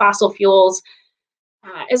carbon-intensive fossil fuels,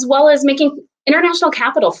 as well as making international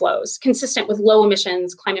capital flows consistent with low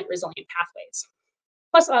emissions, climate resilient pathways.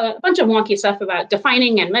 Plus a bunch of wonky stuff about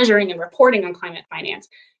defining and measuring and reporting on climate finance.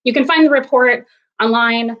 You can find the report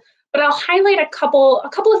online, but I'll highlight a couple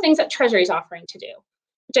of things that Treasury is offering to do,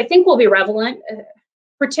 which I think will be relevant,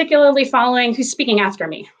 particularly following who's speaking after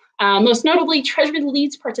me. Most notably, Treasury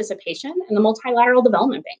leads participation in the multilateral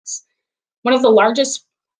development banks, one of the largest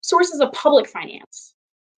sources of public finance.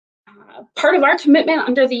 Part of our commitment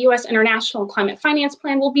under the U.S. International Climate Finance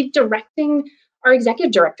Plan will be directing our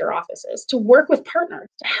executive director offices to work with partners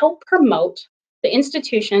to help promote the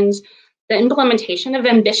institutions, the implementation of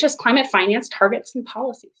ambitious climate finance targets and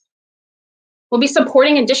policies. We'll be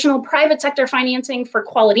supporting additional private sector financing for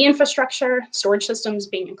quality infrastructure, storage systems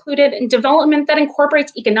being included, and development that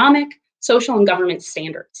incorporates economic, social, and government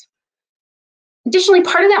standards. Additionally,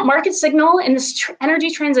 part of that market signal in this energy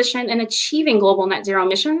transition and achieving global net zero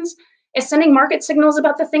emissions is sending market signals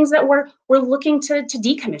about the things that we're looking to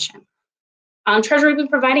decommission. Treasury will be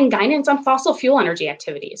providing guidance on fossil fuel energy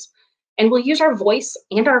activities, and we'll use our voice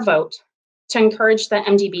and our vote to encourage the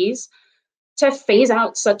MDBs to phase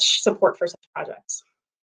out such support for such projects.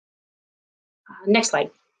 Next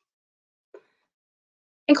slide.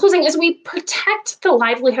 In closing, as we protect the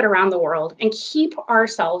livelihood around the world and keep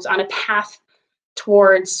ourselves on a path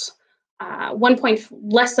towards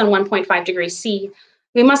less than 1.5 degrees C,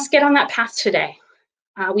 we must get on that path today.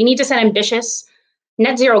 We need to set ambitious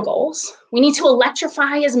net zero goals. We need to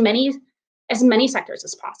electrify as many sectors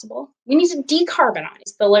as possible. We need to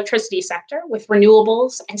decarbonize the electricity sector with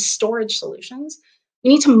renewables and storage solutions. We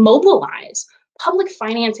need to mobilize public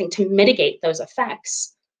financing to mitigate those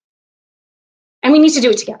effects. And we need to do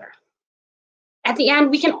it together. At the end,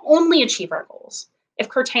 we can only achieve our goals if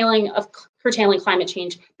curtailing climate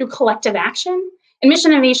change through collective action. And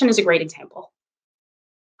Mission Innovation is a great example.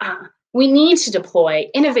 We need to deploy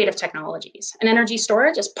innovative technologies and energy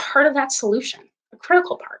storage as part of that solution, a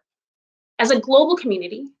critical part. As a global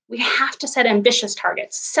community, we have to set ambitious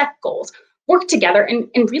targets, set goals, work together, and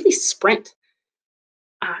really sprint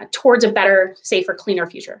towards a better, safer, cleaner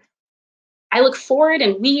future. I look forward,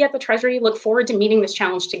 and we at the Treasury look forward to meeting this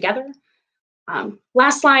challenge together.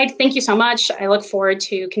 Last slide, thank you so much. I look forward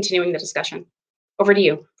to continuing the discussion. Over to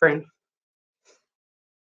you, Varun.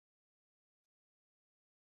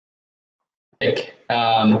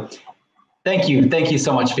 Thank you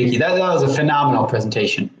so much, Vicky. That was a phenomenal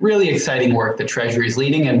presentation. Really exciting work the Treasury is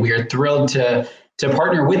leading, and we are thrilled to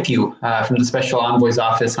partner with you from the Special Envoy's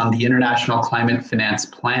Office on the International Climate Finance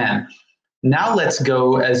Plan. Now let's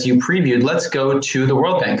go, as you previewed, let's go to the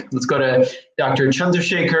World Bank. Let's go to Dr.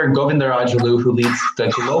 Chandrasekhar Govindarajulu, who leads the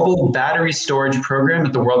Global Battery Storage Program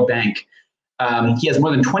at the World Bank. He has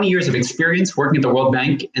more than 20 years of experience working at the World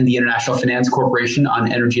Bank and the International Finance Corporation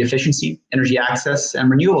on energy efficiency, energy access, and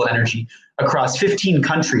renewable energy across 15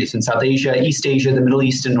 countries in South Asia, East Asia, the Middle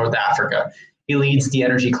East, and North Africa. He leads the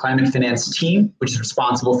Energy Climate Finance team, which is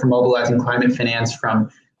responsible for mobilizing climate finance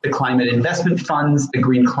from the climate investment funds, the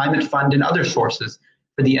Green Climate Fund, and other sources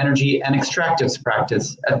for the energy and extractives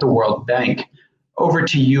practice at the World Bank. Over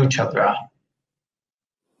to you, Chandra.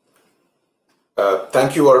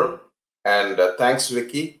 Thank you, Arun. And thanks,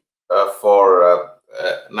 Vicky, for a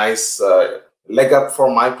nice leg up for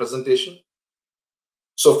my presentation.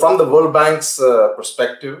 So from the World Bank's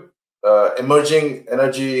perspective, emerging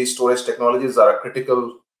energy storage technologies are a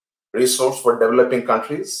critical resource for developing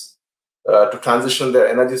countries to transition their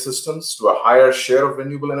energy systems to a higher share of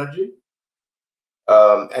renewable energy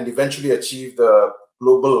and eventually achieve the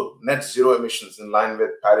global net zero emissions in line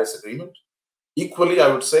with Paris Agreement. Equally, I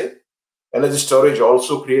would say, energy storage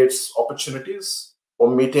also creates opportunities for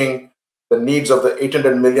meeting the needs of the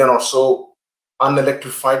 800 million or so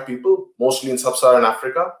unelectrified people, mostly in sub-Saharan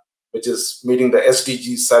Africa, which is meeting the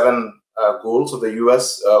SDG 7 goals of the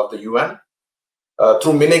UN,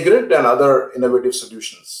 through mini-grid and other innovative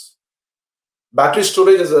solutions. Battery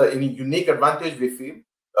storage is a unique advantage, we feel,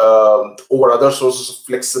 over other sources of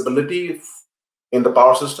flexibility in the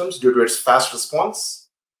power systems due to its fast response,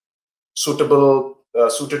 suited to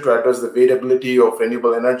address the variability of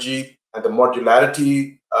renewable energy and the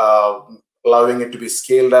modularity, allowing it to be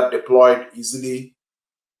scaled up, deployed easily.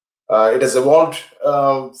 It has evolved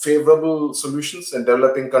favorable solutions in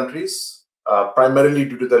developing countries, primarily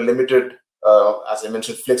due to the limited, as I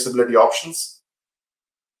mentioned, flexibility options.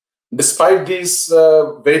 Despite these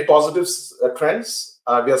very positive trends,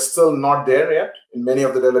 we are still not there yet in many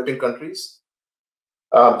of the developing countries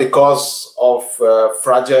because of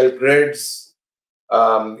fragile grids,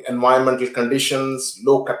 environmental conditions,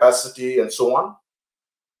 low capacity, and so on.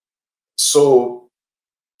 So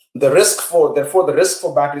therefore, the risk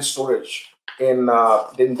for battery storage in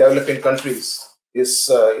developing countries is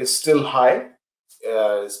still high,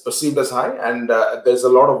 is perceived as high, and there's a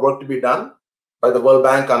lot of work to be done by the World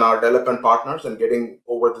Bank and our development partners in getting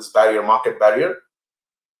over this market barrier.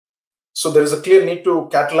 So there is a clear need to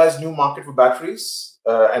catalyze new market for batteries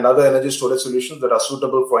and other energy storage solutions that are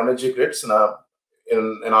suitable for energy grids in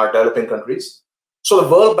our developing countries. So the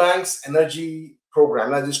World Bank's energy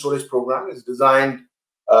storage program is designed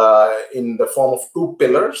in the form of two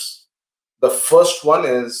pillars. The first one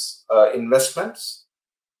is investments,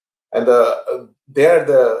 and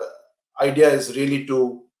the idea is really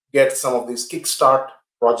to get some of these kickstart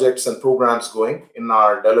projects and programs going in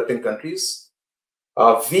our developing countries.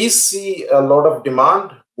 We see a lot of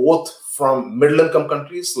demand both from middle-income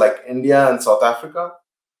countries like India and South Africa,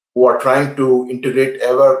 who are trying to integrate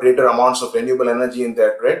ever greater amounts of renewable energy in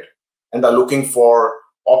their grid and are looking for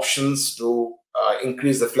options to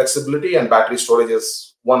increase the flexibility, and battery storage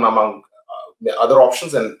is one among the other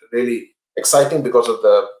options, and really exciting because of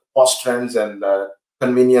the cost trends and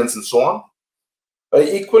convenience and so on.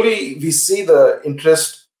 Equally, we see the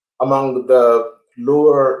interest among the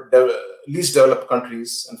least developed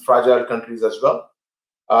countries and fragile countries as well,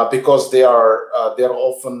 because they are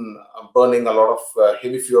often burning a lot of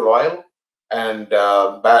heavy fuel oil, and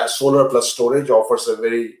solar plus storage offers a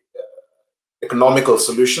very economical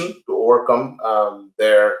solution to overcome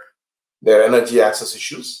their energy access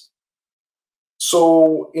issues.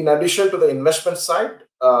 So in addition to the investment side,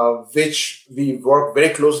 which we work very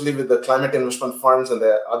closely with the climate investment funds and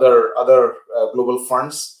the other global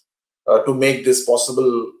funds to make this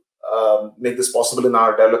possible in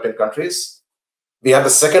our developing countries. We have the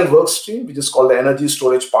second work stream, which is called the Energy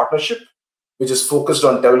Storage Partnership, which is focused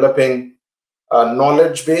on developing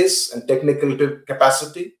knowledge base and technical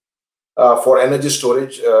capacity for energy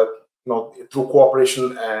storage, through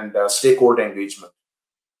cooperation and stakeholder engagement.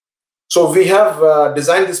 So we have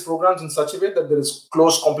designed these programs in such a way that there is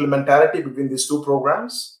close complementarity between these two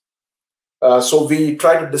programs. So we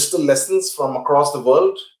try to distill lessons from across the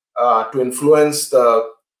world to influence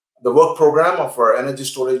the work program of our energy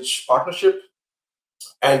storage partnership,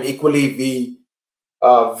 and equally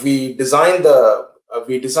we design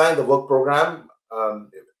the work program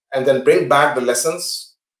and then bring back the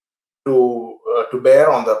lessons to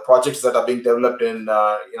bear on the projects that are being developed in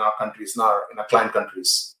our countries, in our client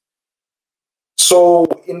countries. So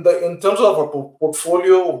in terms of our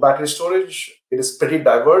portfolio of battery storage, it is pretty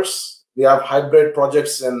diverse. We have hybrid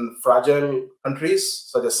projects in fragile countries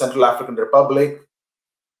such as Central African Republic,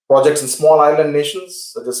 projects in small island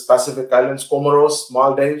nations such as Pacific Islands, Comoros,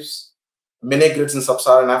 Maldives, mini grids in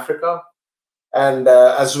sub-Saharan Africa, and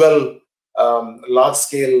as well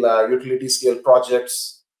large-scale utility-scale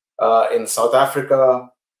projects in South Africa,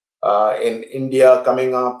 in India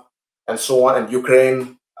coming up, and so on, and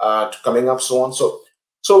Ukraine coming up, so on.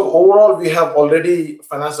 So overall, we have already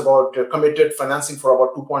committed financing for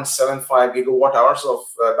about 2.75 gigawatt hours of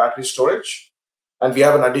battery storage, and we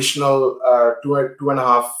have an additional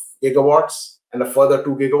 2.5 gigawatts and a further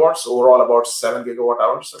 2 gigawatts, overall about 7 gigawatt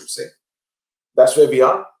hours, I would say. That's where we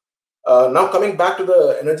are. Now coming back to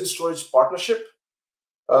the energy storage partnership.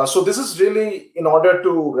 So this is really in order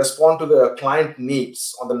to respond to the client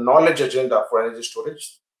needs on the knowledge agenda for energy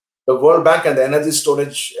storage. The World Bank and the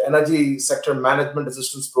Energy Sector Management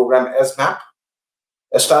Assistance Program, ESMAP,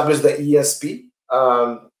 established the ESP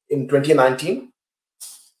in 2019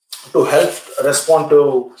 to help respond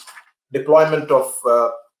to deployment of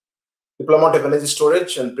deployment of energy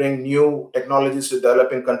storage and bring new technologies to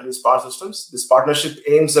developing countries' power systems. This partnership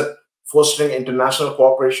aims at fostering international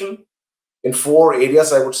cooperation in 4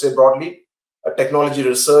 areas, I would say broadly: technology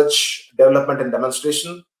research, development and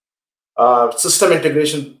demonstration, system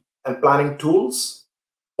integration and planning tools,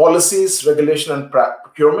 policies, regulation and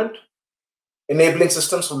procurement, enabling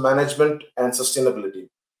systems for management and sustainability.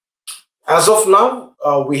 As of now,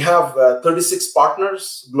 we have 36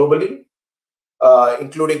 partners globally,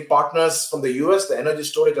 including partners from the US. The Energy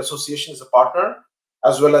Storage Association is a partner,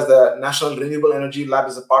 as well as the National Renewable Energy Lab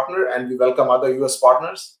is a partner, and we welcome other US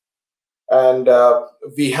partners. And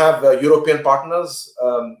we have European partners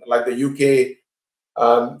like the UK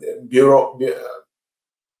Bureau,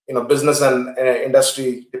 Business and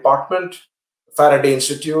Industry Department, Faraday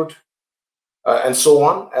Institute, and so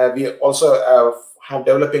on. We also have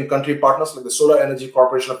developing country partners like the Solar Energy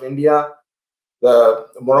Corporation of India, the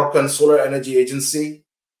Moroccan Solar Energy Agency,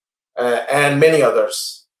 and many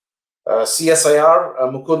others. CSIR,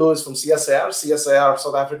 Mukulu is from CSIR. CSIR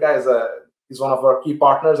South Africa is one of our key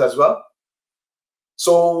partners as well.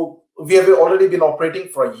 So we have already been operating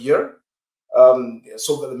for a year.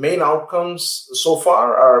 So the main outcomes so far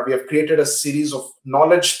are we have created a series of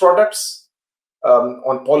knowledge products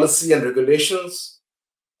on policy and regulations,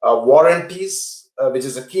 warranties, which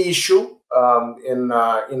is a key issue in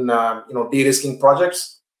de-risking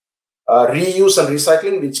projects, reuse and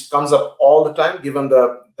recycling, which comes up all the time given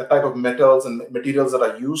the type of metals and materials that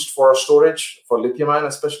are used for storage, for lithium-ion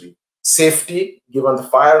especially, safety given the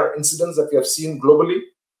fire incidents that we have seen globally,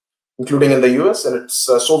 including in the US. And it's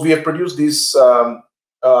so we have produced these some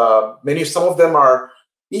of them are,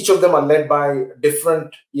 each of them are led by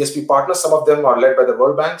different ESP partners. Some of them are led by the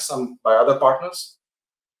World Bank, some by other partners.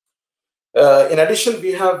 In addition,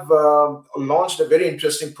 we have launched a very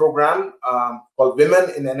interesting program called Women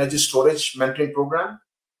in Energy Storage Mentoring Program.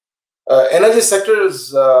 Energy sector is,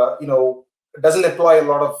 doesn't employ a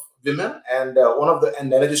lot of women, and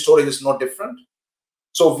and energy storage is no different.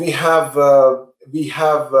 So we have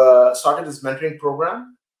started this mentoring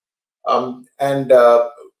program, and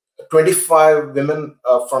 25 women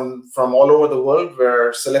from all over the world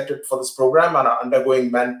were selected for this program and are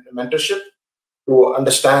undergoing mentorship to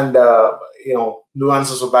understand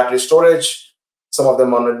nuances of battery storage. Some of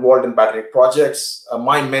them are involved in battery projects.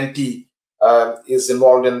 My mentee is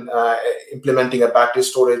involved in implementing a battery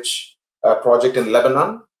storage project in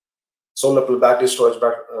Lebanon, solar battery storage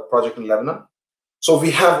project in Lebanon. So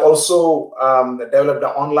we have also developed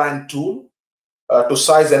an online tool to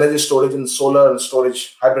size energy storage in solar and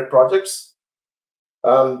storage hybrid projects.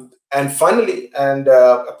 And finally, and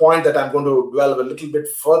a point that I'm going to dwell a little bit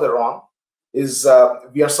further on, is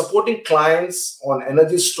we are supporting clients on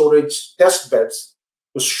energy storage test beds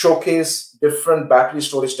to showcase different battery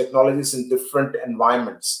storage technologies in different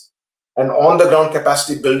environments, and on-the-ground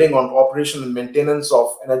capacity building on operation and maintenance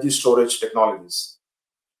of energy storage technologies.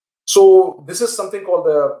 So this is something called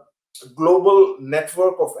the Global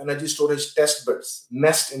Network of Energy Storage Test Beds,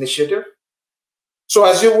 NEST initiative. So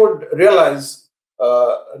as you would realize,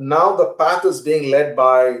 now the path is being led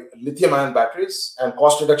by lithium-ion batteries, and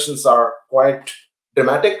cost reductions are quite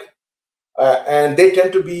dramatic. And they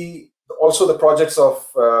tend to be also the projects of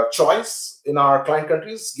choice in our client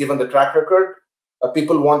countries, given the track record.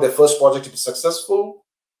 People want their first project to be successful.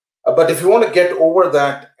 But if you want to get over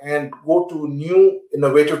that and go to new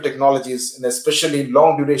innovative technologies, and especially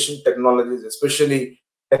long duration technologies, especially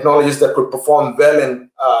technologies that could perform well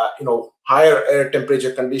in higher air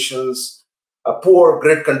temperature conditions, poor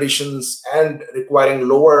grid conditions, and requiring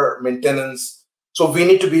lower maintenance, so we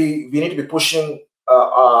need to be pushing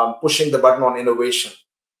the button on innovation,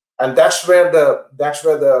 and that's where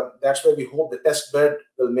we hope the test bed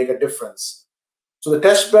will make a difference. So the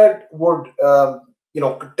test bed would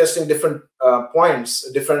testing different points,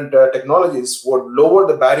 different technologies would lower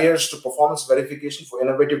the barriers to performance verification for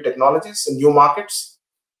innovative technologies in new markets.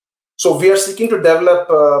 So we are seeking to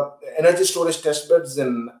develop energy storage test beds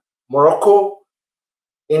in Morocco,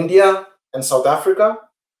 India, and South Africa,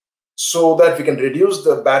 so that we can reduce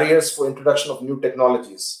the barriers for introduction of new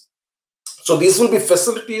technologies. So these will be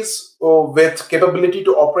facilities with capability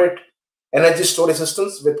to operate energy storage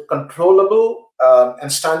systems with controllable and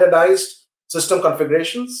standardized system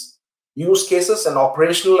configurations, use cases, and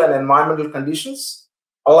operational and environmental conditions,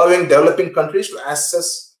 allowing developing countries to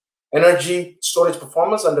assess energy storage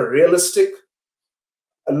performance under realistic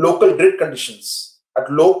local grid conditions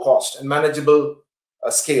at low cost and manageable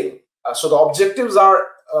scale. So the objectives are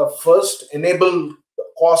first, enable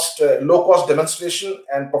low cost demonstration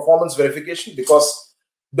and performance verification, because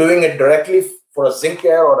doing it directly for a zinc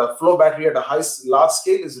air or a flow battery at a large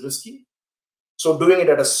scale is risky. So doing it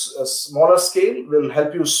at a smaller scale will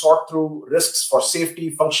help you sort through risks for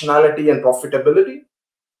safety, functionality, and profitability.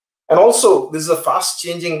 And also, this is a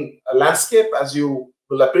fast-changing landscape, as you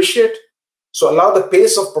will appreciate. So allow the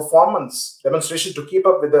pace of performance demonstration to keep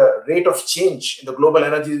up with the rate of change in the global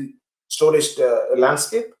energy storage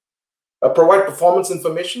landscape. Provide performance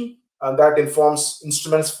information that informs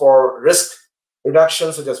instruments for risk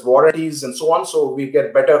reduction, such as warranties and so on. So we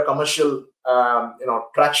get better commercial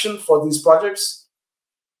traction for these projects.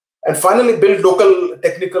 And finally, build local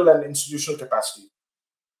technical and institutional capacity.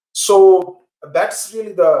 So that is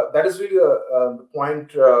really the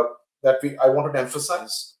point that I wanted to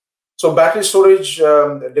emphasize. So battery storage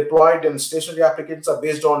deployed in stationary applications are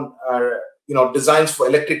based on designs for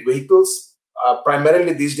electric vehicles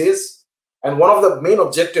primarily these days. And one of the main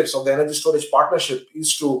objectives of the energy storage partnership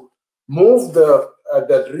is to move the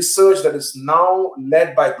research that is now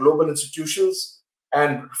led by global institutions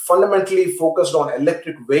and fundamentally focused on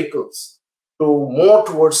electric vehicles to more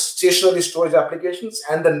towards stationary storage applications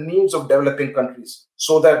and the needs of developing countries,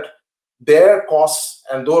 so that their costs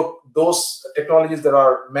and those technologies that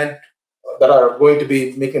are going to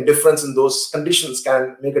be making a difference in those conditions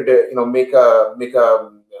can make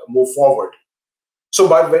a move forward. So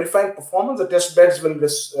by verifying performance, the test beds will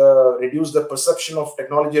reduce the perception of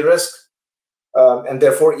technology risk and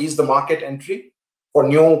therefore ease the market entry for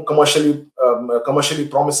new commercially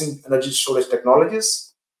promising energy storage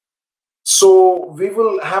technologies. So we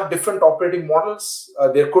will have different operating models.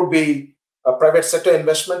 There could be a private sector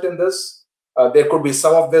investment in this. There could be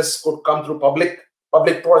some of this could come through public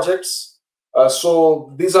projects.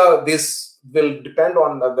 So these will depend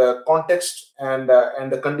on the context and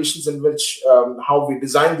the conditions in which how we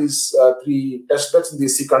design these 3 test beds in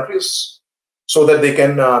these 3 countries, so that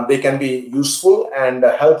they can be useful and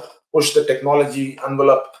help push the technology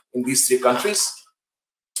envelope in these 3 countries.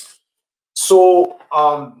 So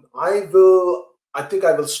I think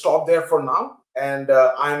I will stop there for now. And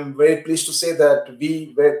I'm very pleased to say that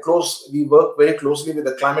we work very closely with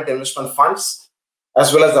the climate investment funds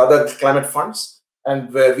as well as the other climate funds.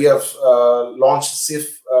 And where we have launched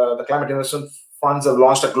CIF, the climate investment funds have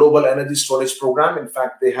launched a global energy storage program. In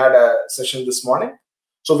fact, they had a session this morning.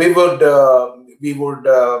 So we would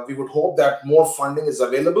hope that more funding is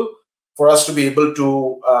available for us to be able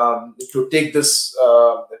to take this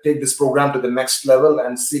program to the next level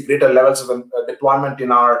and see greater levels of deployment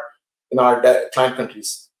in our client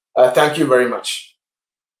countries. Thank you very much.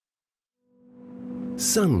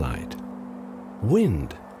 Sunlight,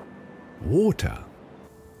 wind, water.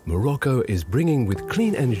 Morocco is bringing with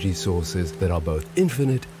clean energy sources that are both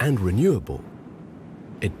infinite and renewable.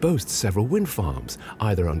 It boasts several wind farms,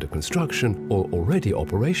 either under construction or already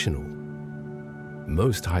operational.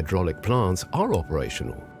 Most hydraulic plants are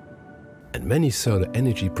operational, and many solar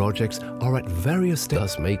energy projects are at various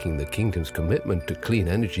stages, thus making the kingdom's commitment to clean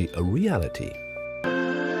energy a reality.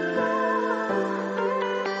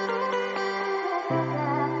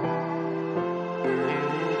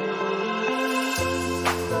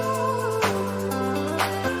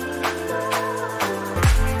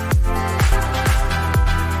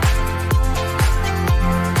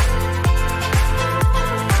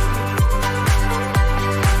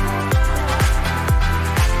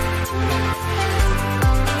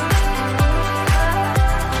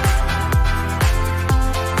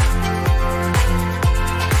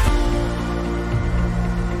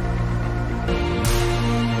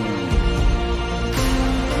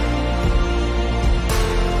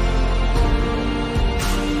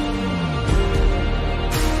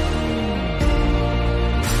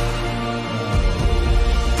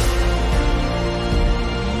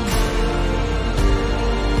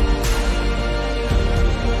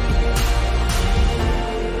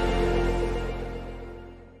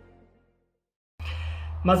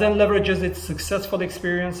 Mazen leverages its successful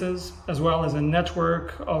experiences as well as a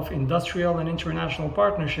network of industrial and international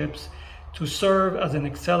partnerships to serve as an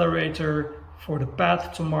accelerator for the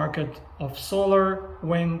path to market of solar,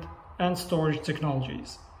 wind, and storage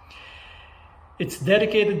technologies. Its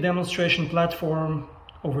dedicated demonstration platform,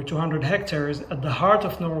 over 200 hectares, at the heart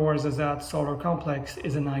of Noor-Ouarzazate Solar Complex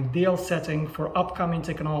is an ideal setting for upcoming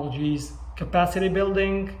technologies, capacity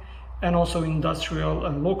building, and also industrial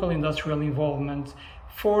and local industrial involvement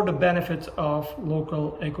for the benefit of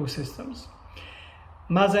local ecosystems.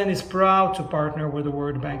 Mazen is proud to partner with the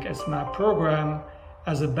World Bank SMAP program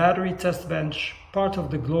as a battery test bench, part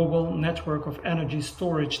of the global network of energy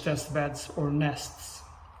storage test beds, or NESTs.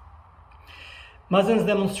 Mazen's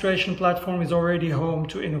demonstration platform is already home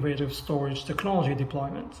to innovative storage technology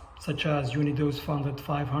deployment, such as Unido's funded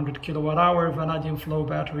 500 kilowatt-hour vanadium flow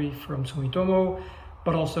battery from Sumitomo,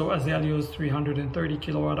 but also Azaleo's 330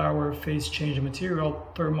 kilowatt-hour phase change material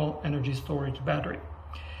thermal energy storage battery.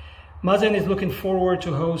 Mazen is looking forward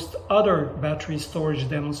to host other battery storage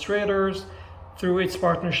demonstrators through its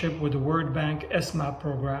partnership with the World Bank SMAP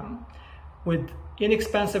program. With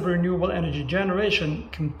inexpensive renewable energy generation,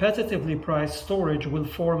 competitively priced storage will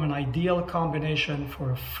form an ideal combination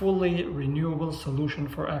for a fully renewable solution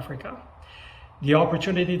for Africa. The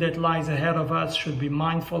opportunity that lies ahead of us should be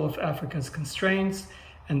mindful of Africa's constraints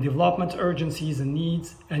and development urgencies and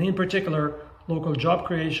needs, and in particular, local job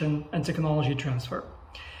creation and technology transfer.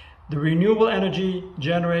 The renewable energy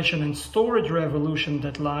generation and storage revolution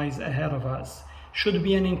that lies ahead of us should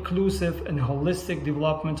be an inclusive and holistic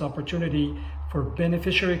development opportunity for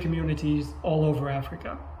beneficiary communities all over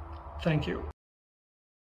Africa. Thank you.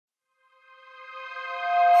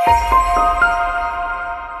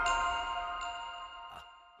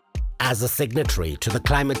 As a signatory to the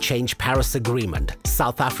Climate Change Paris Agreement,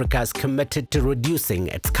 South Africa is committed to reducing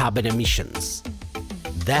its carbon emissions.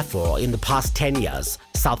 Therefore, in the past 10 years,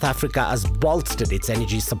 South Africa has bolstered its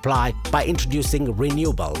energy supply by introducing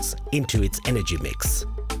renewables into its energy mix.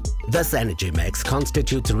 This energy mix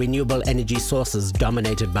constitutes renewable energy sources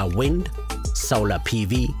dominated by wind, solar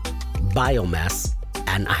PV, biomass,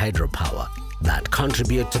 and hydropower that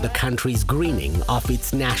contribute to the country's greening of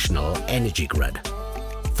its national energy grid.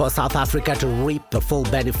 For South Africa to reap the full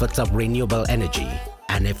benefits of renewable energy,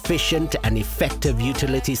 an efficient and effective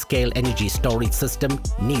utility-scale energy storage system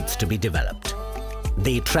needs to be developed.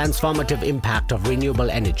 The transformative impact of renewable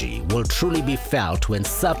energy will truly be felt when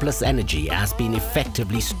surplus energy has been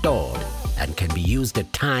effectively stored and can be used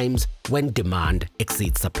at times when demand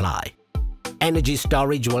exceeds supply. Energy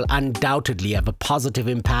storage will undoubtedly have a positive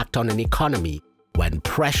impact on an economy when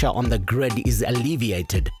pressure on the grid is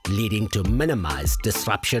alleviated, leading to minimized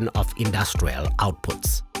disruption of industrial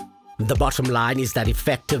outputs. The bottom line is that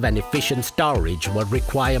effective and efficient storage will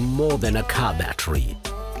require more than a car battery.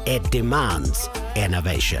 It demands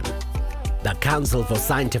innovation. The Council for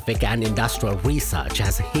Scientific and Industrial Research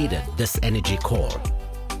has heeded this energy call.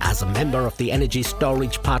 As a member of the Energy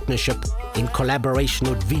Storage Partnership, in collaboration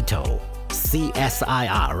with VITO,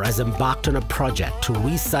 CSIR has embarked on a project to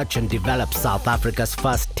research and develop South Africa's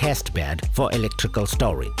first test bed for electrical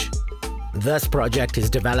storage. This project is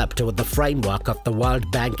developed with the framework of the World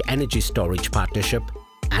Bank Energy Storage Partnership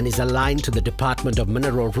and is aligned to the Department of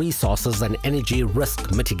Mineral Resources and Energy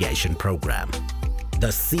Risk Mitigation Program. The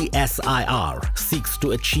CSIR seeks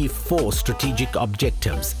to achieve 4 strategic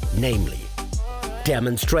objectives, namely,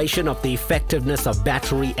 demonstration of the effectiveness of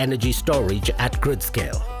battery energy storage at grid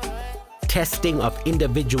scale, testing of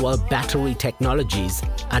individual battery technologies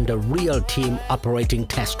under real-time operating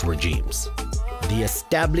test regimes, the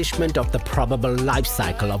establishment of the probable life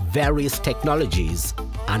cycle of various technologies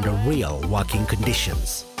under real working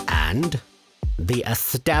conditions, and the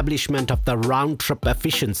establishment of the round-trip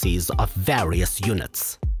efficiencies of various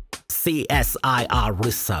units. CSIR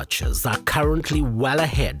researchers are currently well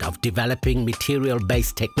ahead of developing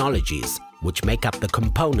material-based technologies which make up the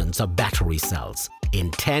components of battery cells,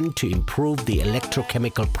 intend to improve the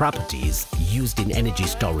electrochemical properties used in energy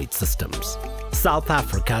storage systems. South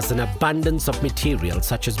Africa has an abundance of materials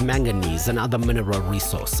such as manganese and other mineral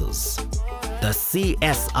resources. The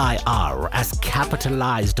CSIR has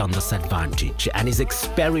capitalized on this advantage and is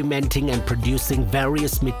experimenting and producing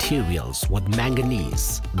various materials with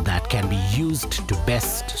manganese that can be used to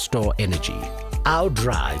best store energy. Our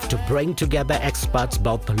drive to bring together experts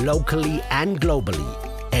both locally and globally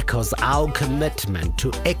echoes our commitment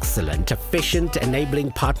to excellent, efficient,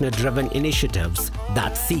 enabling partner-driven initiatives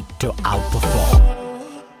that seek to outperform.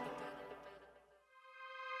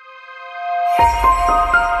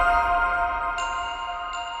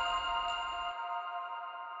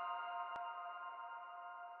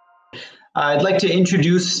 I'd like to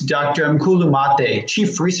introduce Dr. Mkhulu Mate,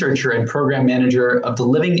 Chief Researcher and Program Manager of the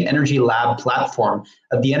Living Energy Lab platform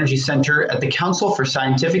of the Energy Center at the Council for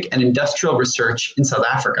Scientific and Industrial Research in South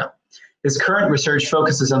Africa. His current research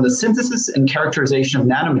focuses on the synthesis and characterization of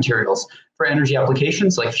nanomaterials for energy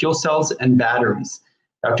applications like fuel cells and batteries.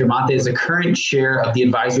 Dr. Mate is a current chair of the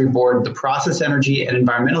advisory board of the Process Energy and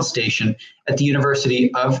Environmental Station at the University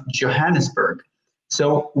of Johannesburg.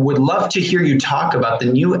 So would love to hear you talk about the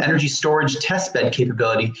new energy storage testbed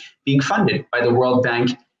capability being funded by the World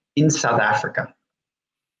Bank in South Africa.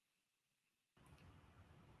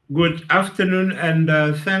 Good afternoon,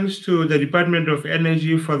 and thanks to the Department of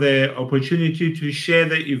Energy for the opportunity to share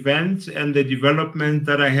the events and the developments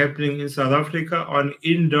that are happening in South Africa on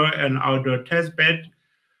indoor and outdoor testbed,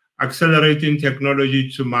 accelerating technology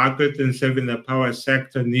to market and serving the power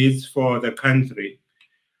sector needs for the country.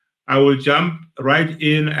 I will jump right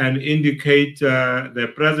in and indicate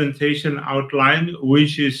the presentation outline,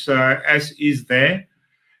 which is as is there.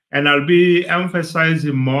 And I'll be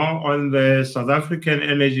emphasizing more on the South African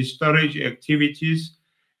energy storage activities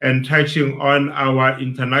and touching on our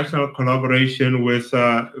international collaboration with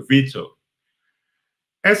VITO.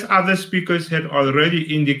 As other speakers had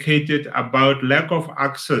already indicated about lack of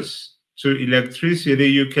access to electricity,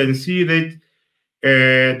 you can see that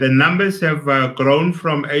the numbers have grown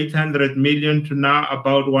from 800 million to now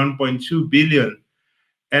about 1.2 billion.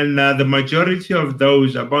 And the majority of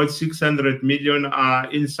those, about 600 million, are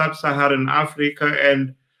in sub-Saharan Africa,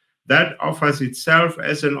 and that offers itself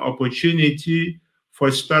as an opportunity for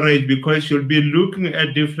storage, because you'll be looking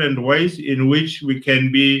at different ways in which we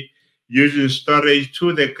can be using storage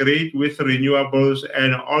to the grid with renewables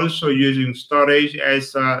and also using storage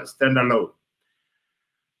as standalone.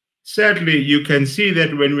 Sadly, you can see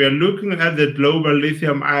that when we are looking at the global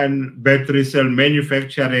lithium-ion battery cell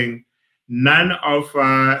manufacturing, none of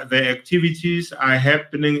the activities are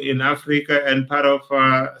happening in Africa and part of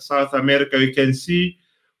South America. You can see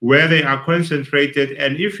where they are concentrated.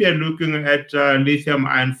 And if you're looking at lithium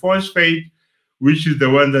iron phosphate, which is the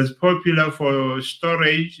one that's popular for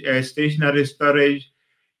storage, stationary storage,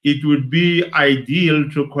 it would be ideal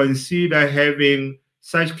to consider having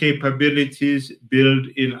such capabilities built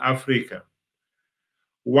in Africa.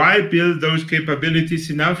 Why build those capabilities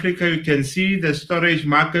in Africa? You can see the storage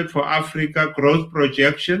market for Africa growth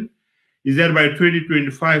projection is that by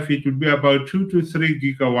 2025, it would be about 2 to 3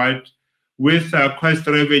 gigawatt with cost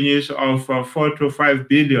revenues of 4 to 5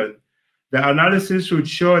 billion. The analysis would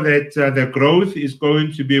show that the growth is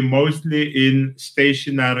going to be mostly in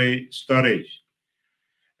stationary storage.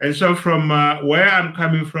 And so from where I'm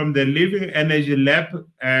coming from, the Living Energy Lab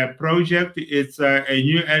project, it's a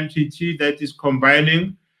new entity that is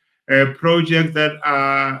combining projects that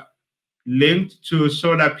are linked to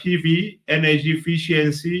solar PV, energy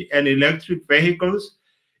efficiency, and electric vehicles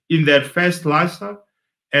in that first cluster.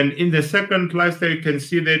 And in the second cluster, you can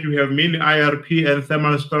see that we have mini IRP and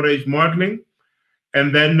thermal storage modeling.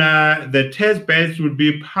 And then the test beds would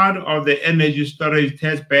be part of the energy storage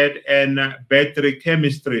test bed and battery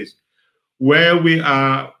chemistries, where we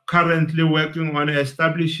are currently working on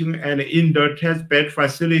establishing an indoor test bed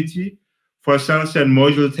facility for cells and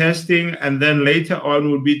module testing. And then later on,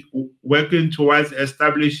 we'll be working towards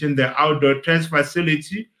establishing the outdoor test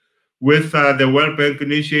facility with the World Bank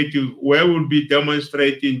initiative, where we'll be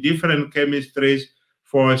demonstrating different chemistries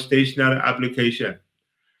for stationary application.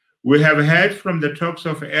 We have heard from the talks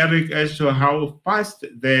of Eric as to how fast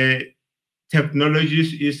the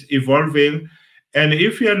technologies is evolving. And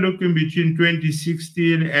if you're looking between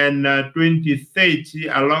 2016 and 2030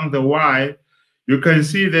 along the Y, you can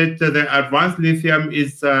see that the advanced lithium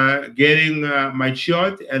is getting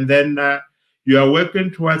matured, and then you are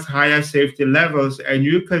working towards higher safety levels. And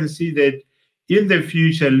you can see that in the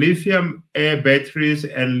future, lithium air batteries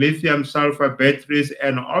and lithium sulfur batteries,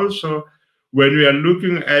 and also when we are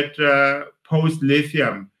looking at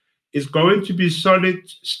post-lithium, it's going to be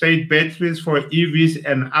solid-state batteries for EVs,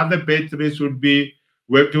 and other batteries would be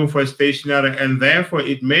working for stationary. And therefore,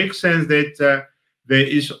 it makes sense that there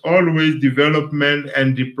is always development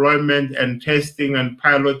and deployment and testing and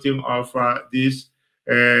piloting of these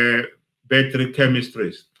battery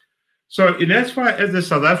chemistries. So in as far as the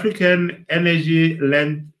South African energy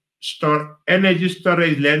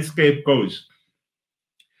storage landscape goes,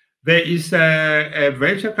 there is a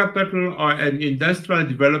venture capital or an industrial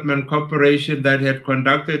development corporation that had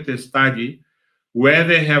conducted a study where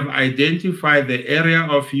they have identified the area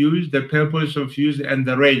of use, the purpose of use, and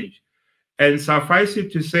the range. And suffice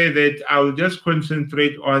it to say that I will just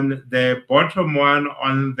concentrate on the bottom one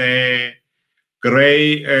on the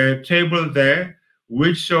gray table there,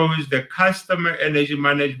 which shows the customer energy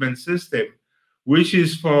management system, which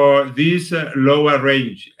is for this lower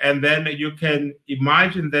range. And then you can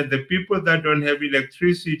imagine that the people that don't have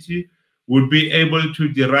electricity would be able to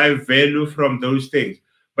derive value from those things.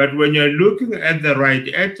 But when you're looking at the right,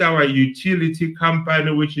 at our utility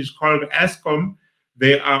company, which is called Eskom,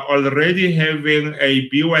 they are already having a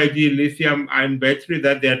BYD lithium-ion battery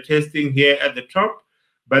that they're testing here at the top,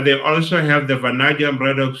 but they also have the vanadium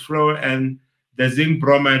redox flow and the zinc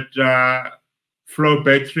bromide flow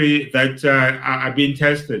battery that are being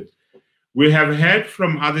tested. We have heard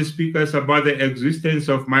from other speakers about the existence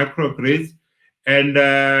of microgrids,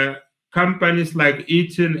 and companies like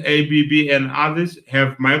Eaton, ABB, and others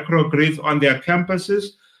have microgrids on their campuses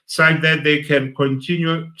such that they can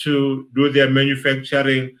continue to do their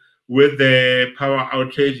manufacturing with the power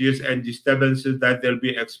outages and disturbances that they'll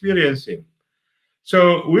be experiencing.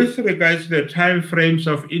 So with regards to the time frames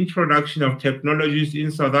of introduction of technologies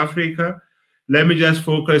in South Africa, let me just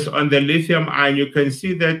focus on the lithium ion. You can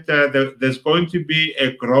see that there's going to be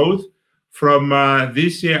a growth from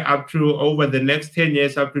this year up to over the next 10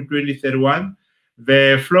 years up to 2031.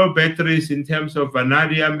 The flow batteries in terms of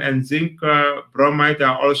vanadium and zinc bromide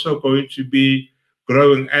are also going to be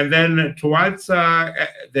growing. And then towards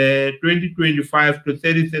the 2025 to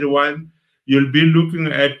 3031, you'll be looking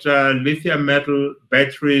at lithium metal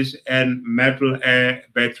batteries and metal air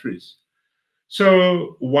batteries.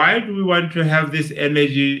 So why do we want to have this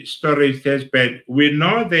energy storage test bed? We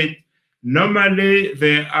know that normally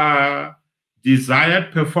there are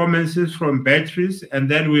desired performances from batteries, and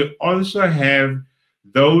then we also have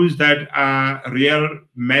those that are real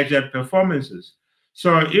measured performances.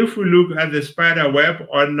 So if we look at the spider web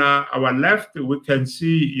on our left, we can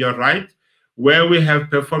see your right, where we have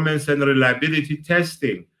performance and reliability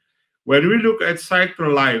testing. When we look at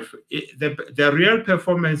cycle life, the real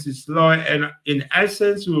performance is low, and in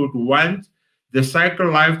essence, we would want the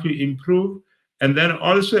cycle life to improve. And then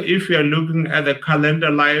also, if we are looking at the calendar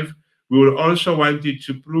life, we will also want it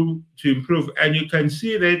to improve. And you can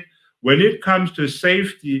see that when it comes to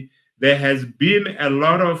safety, there has been a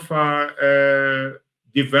lot of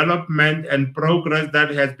development and progress that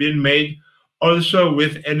has been made also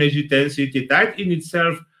with energy density. That in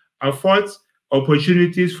itself affords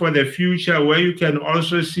opportunities for the future, where you can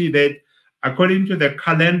also see that according to the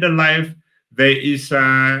calendar life, there is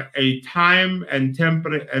a time and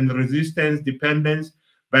temperature and resistance dependence,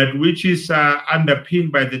 but which is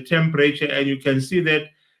underpinned by the temperature. And you can see that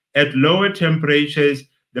at lower temperatures,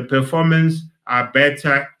 the performance are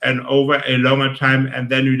better and over a longer time, and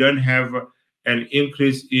then you don't have an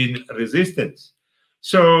increase in resistance.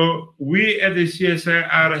 So we at the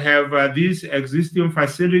CSIR have these existing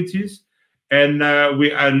facilities, and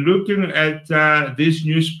we are looking at this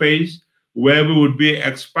new space where we would be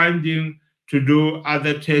expanding to do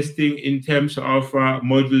other testing in terms of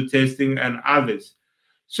module testing and others.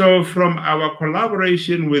 So from our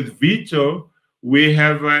collaboration with VITO, we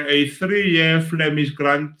have a 3-year Flemish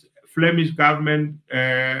government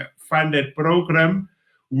funded program,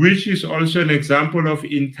 which is also an example of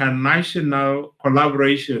international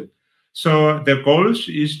collaboration. So the goal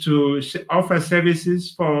is to offer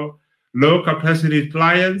services for low capacity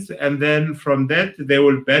clients, and then from that they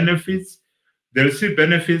will they'll see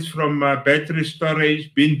benefits from battery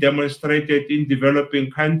storage being demonstrated in developing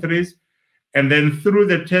countries. And then through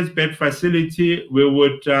the testbed facility, we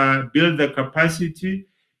would build the capacity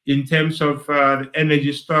in terms of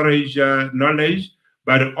energy storage knowledge,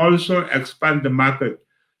 but also expand the market.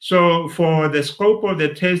 So for the scope of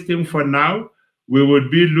the testing for now, we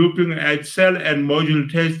would be looking at cell and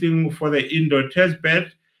module testing for the indoor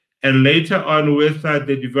testbed. And later on with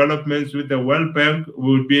the developments with the World Bank,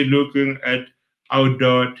 we would be looking at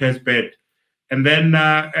outdoor testbed. And then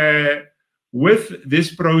with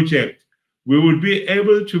this project, we will be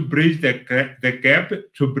able to bridge the gap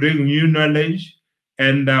to bring new knowledge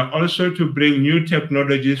and also to bring new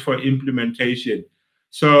technologies for implementation.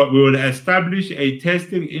 So we will establish a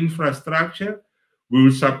testing infrastructure. We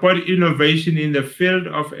will support innovation in the field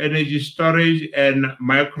of energy storage and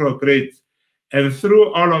microgrids. And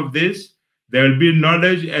through all of this, there will be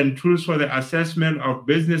knowledge and tools for the assessment of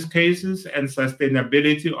business cases and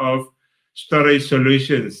sustainability of storage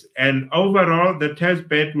solutions. And overall, the test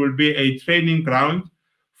bed will be a training ground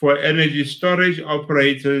for energy storage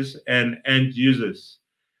operators and end users.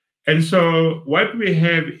 And so what we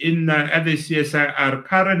have in at the CSIR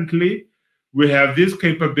currently, we have these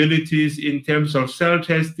capabilities in terms of cell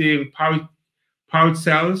testing, pouch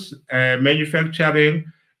cells, manufacturing,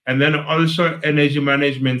 and then also energy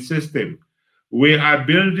management system. We are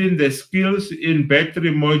building the skills in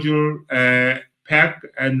battery module pack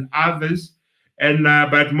and others. And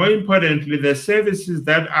but more importantly, the services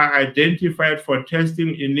that are identified for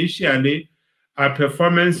testing initially are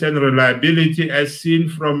performance and reliability as seen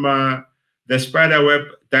from the spiderweb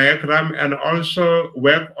diagram, and also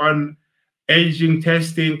work on aging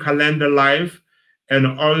testing, calendar life, and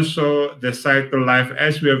also the cycle life,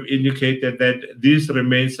 as we have indicated that these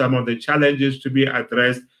remain some of the challenges to be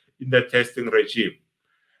addressed in the testing regime.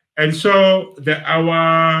 And so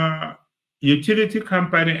our utility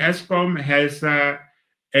company, Eskom, has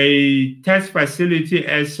a test facility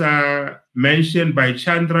as mentioned by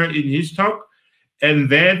Chandra in his talk, and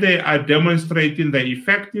there they are demonstrating the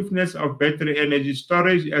effectiveness of battery energy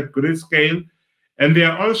storage at grid scale, and they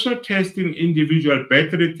are also testing individual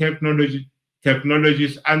battery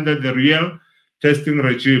technologies under the real testing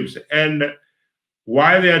regimes. And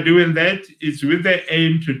why they are doing that is with the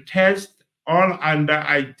aim to test all under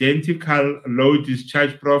identical low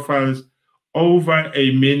discharge profiles over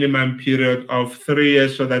a minimum period of 3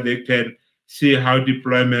 years so that they can see how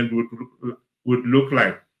deployment would look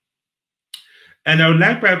like. And I would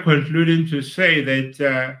like by concluding to say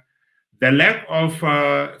that the lack of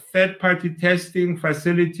third-party testing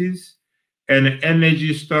facilities and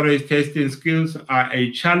energy storage testing skills are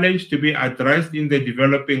a challenge to be addressed in the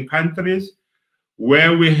developing countries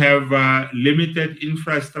where we have limited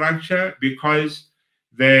infrastructure because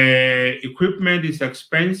the equipment is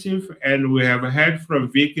expensive, and we have heard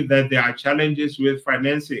from Vicky that there are challenges with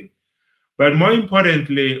financing. But more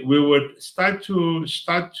importantly, we would start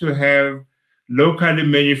to have locally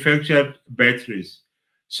manufactured batteries.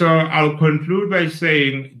 So I'll conclude by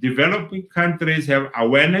saying developing countries have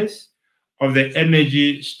awareness of the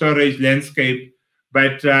energy storage landscape,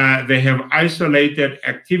 but they have isolated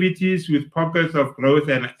activities with pockets of growth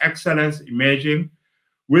and excellence emerging.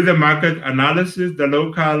 With the market analysis, the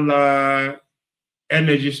local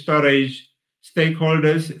energy storage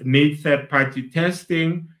stakeholders need third-party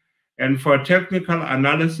testing. And for technical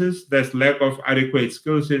analysis, there's lack of adequate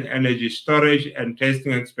skills in energy storage and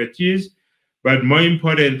testing expertise. But more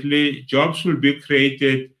importantly, jobs will be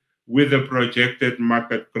created with the projected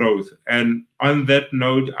market growth. And on that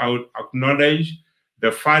note, I would acknowledge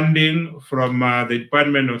the funding from the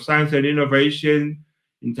Department of Science and Innovation,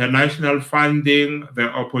 international funding, the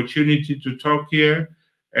opportunity to talk here,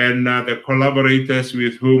 and the collaborators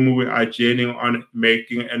with whom we are journeying on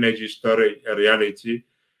making energy storage a reality.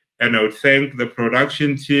 And I would thank the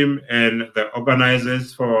production team and the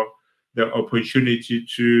organizers for the opportunity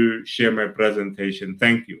to share my presentation.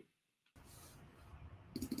 Thank you.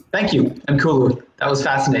 Thank you, Mkhulu. That was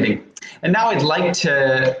fascinating. And now I'd like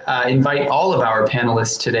to invite all of our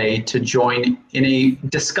panelists today to join in a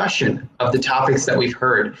discussion of the topics that we've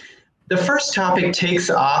heard. The first topic takes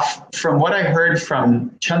off from what I heard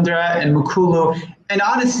from Chandra and Mkhulu, and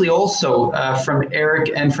honestly also from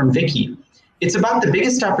Eric and from Vicky. It's about the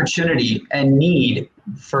biggest opportunity and need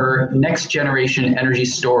for next generation energy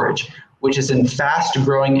storage, which is in fast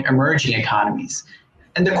growing emerging economies.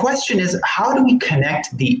 And the question is, how do we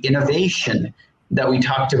connect the innovation that we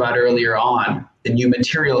talked about earlier on, the new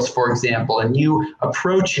materials, for example, and new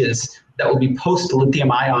approaches that will be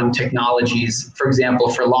post-lithium ion technologies, for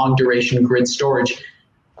example, for long duration grid storage?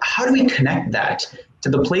 How do we connect that to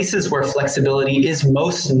the places where flexibility is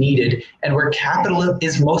most needed and where capital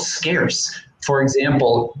is most scarce? For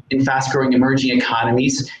example, in fast-growing emerging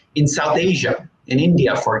economies in South Asia, in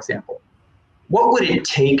India, for example. What would it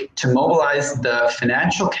take to mobilize the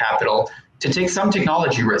financial capital to take some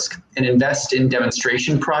technology risk and invest in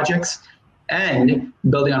demonstration projects? And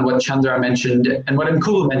building on what Chandra mentioned and what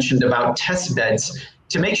Mkhulu mentioned about test beds,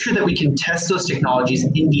 to make sure that we can test those technologies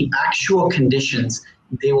in the actual conditions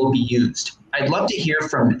they will be used. I'd love to hear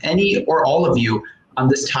from any or all of you on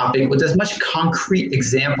this topic with as much concrete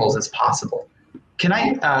examples as possible. Can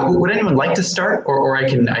I, would anyone like to start, or I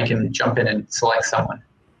can jump in and select someone?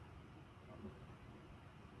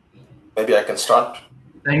 Maybe I can start.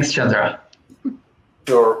 Thanks, Chandra.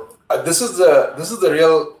 Sure. This is the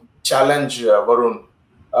real challenge, Varun.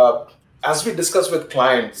 As we discuss with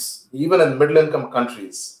clients, even in middle-income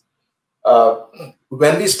countries,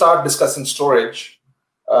 when we start discussing storage,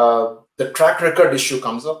 the track record issue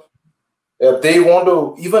comes up. They want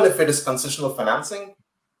to, even if it is concessional financing,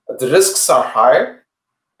 the risks are higher,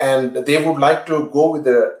 and they would like to go with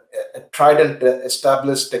a tried and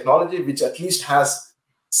established technology, which at least has,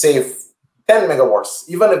 say, 10 megawatts,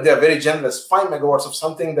 even if they are very generous, 5 megawatts of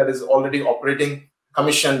something that is already operating,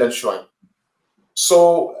 commissioned and showing.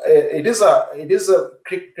 So it is a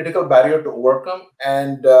critical barrier to overcome.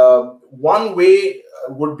 And one way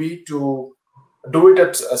would be to do it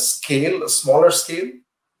at a scale, a smaller scale,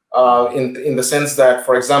 in the sense that,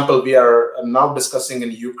 for example, we are now discussing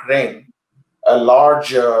in Ukraine a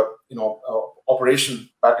large, operation,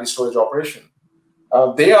 battery storage operation.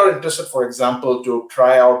 They are interested, for example, to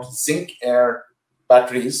try out zinc air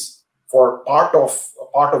batteries for part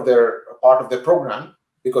of their program,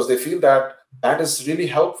 because they feel that that is really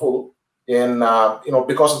helpful in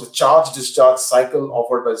because of the charge discharge cycle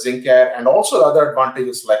offered by zinc air, and also the other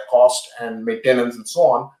advantages like cost and maintenance and so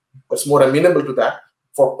on. It's more amenable to that.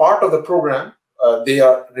 For part of the program, they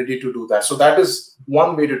are ready to do that. So that is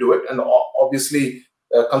one way to do it, and obviously,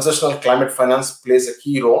 concessional climate finance plays a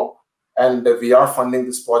key role. And we are funding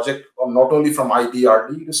this project not only from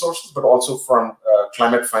IDRD resources, but also from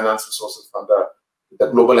climate finance resources from the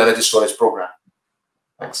Global Energy Storage Program.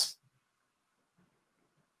 Thanks.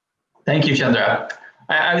 Thank you, Chandra.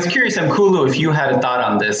 I was curious, Mkhulu, if you had a thought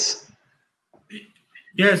on this.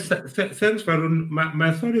 Yes, thanks, Varun.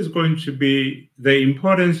 My thought is going to be the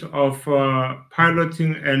importance of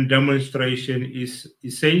piloting and demonstration is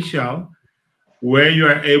essential, where you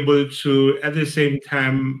are able to, at the same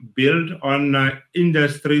time, build on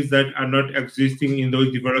industries that are not existing in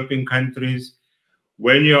those developing countries,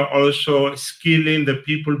 when you're also skilling the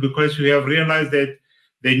people, because we have realized that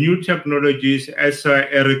the new technologies, as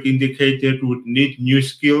Eric indicated, would need new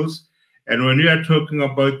skills. And when we are talking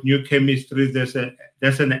about new chemistries,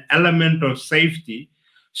 there's an element of safety.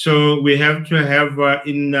 So we have to have,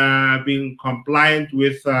 in being compliant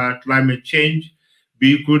with climate change,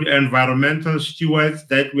 be good environmental stewards,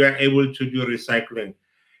 that we are able to do recycling.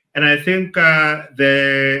 And I think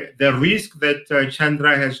the risk that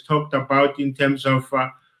Chandra has talked about in terms of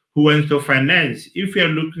who wants to finance, if you're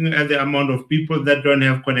looking at the amount of people that don't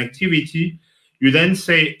have connectivity, you then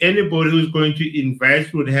say anybody who's going to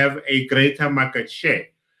invest would have a greater market share.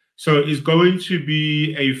 So it's going to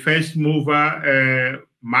be a first mover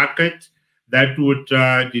market that would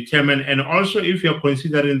determine. And also, if you're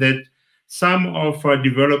considering that some of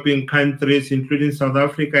developing countries, including South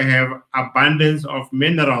Africa, have abundance of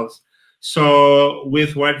minerals. So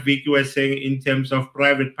with what Vicky was saying in terms of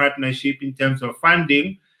private partnership, in terms of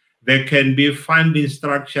funding, there can be funding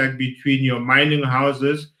structured between your mining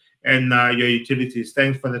houses and your utilities.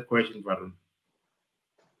 Thanks for that question, Varun.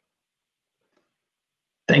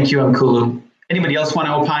 Thank you, Mkhulu. Anybody else want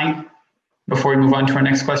to opine before we move on to our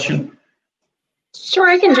next question? Sure,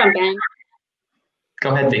 I can jump in.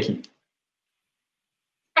 Go ahead, Vicky.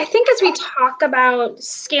 I think as we talk about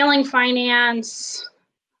scaling finance,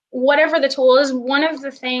 whatever the tool is, one of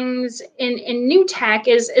the things in new tech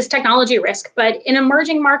is technology risk. But in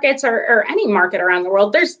emerging markets or any market around the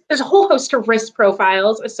world, there's a whole host of risk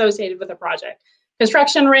profiles associated with a project.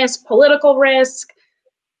 Construction risk, political risk,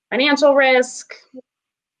 financial risk,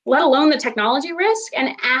 let alone the technology risk.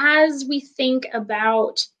 And as we think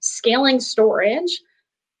about scaling storage,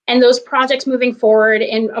 and those projects moving forward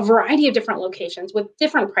in a variety of different locations with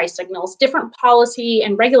different price signals, different policy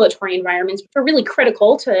and regulatory environments, which are really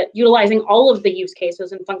critical to utilizing all of the use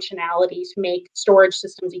cases and functionality to make storage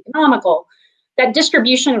systems economical. That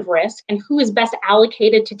distribution of risk and who is best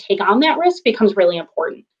allocated to take on that risk becomes really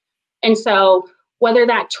important. And so whether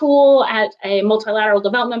that tool at a multilateral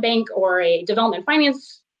development bank or a development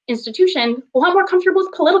finance institution will have more comfortable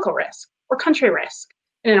with political risk or country risk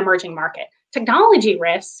in an emerging market. Technology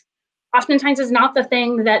risk oftentimes is not the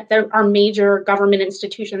thing that our major government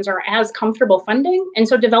institutions are as comfortable funding. And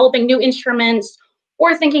so developing new instruments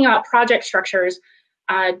or thinking about project structures,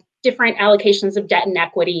 different allocations of debt and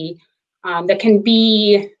equity that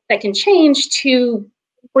can change to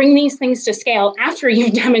bring these things to scale after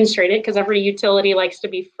you've demonstrated, because every utility likes to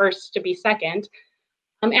be first to be second.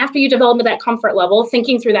 After you develop that comfort level,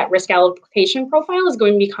 thinking through that risk allocation profile is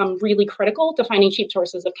going to become really critical to finding cheap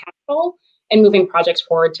sources of capital and moving projects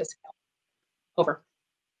forward to scale. Over.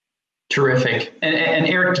 Terrific. And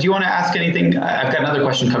Eric, do you want to ask anything? I've got another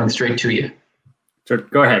question coming straight to you. Sure,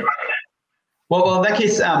 go ahead. Well, in that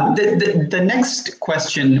case, the next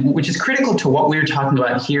question, which is critical to what we're talking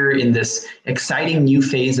about here in this exciting new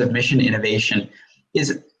phase of mission innovation,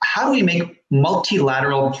 is how do we make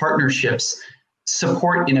multilateral partnerships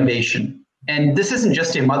support innovation? And this isn't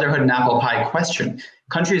just a motherhood and apple pie question.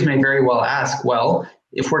 Countries may very well ask, well,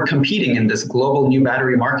 if we're competing in this global new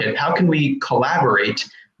battery market, how can we collaborate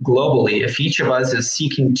globally if each of us is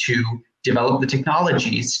seeking to develop the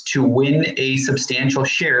technologies to win a substantial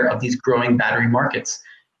share of these growing battery markets?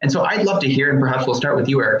 And so I'd love to hear, and perhaps we'll start with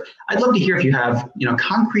you, Eric. I'd love to hear if you have,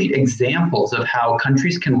 concrete examples of how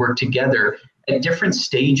countries can work together at different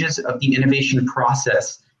stages of the innovation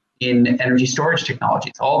process in energy storage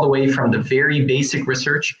technologies, all the way from the very basic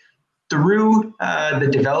research through the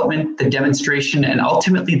development, the demonstration, and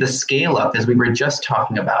ultimately the scale up, as we were just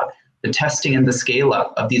talking about, the testing and the scale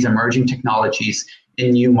up of these emerging technologies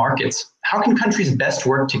in new markets. How can countries best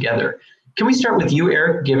work together? Can we start with you,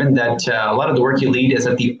 Eric, given that a lot of the work you lead is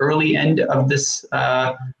at the early end of this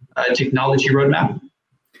technology roadmap?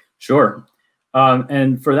 Sure.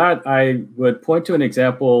 And for that, I would point to an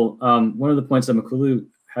example. One of the points that Mkhulu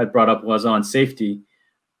had brought up was on safety.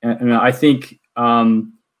 And I think,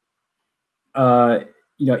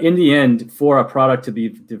 in the end, for a product to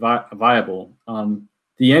be viable,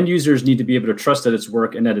 the end users need to be able to trust that it's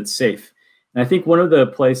work and that it's safe. And I think one of the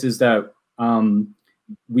places that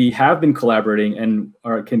we have been collaborating and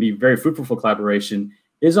can be very fruitful collaboration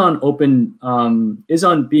is on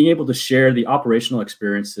being able to share the operational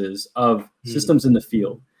experiences of systems in the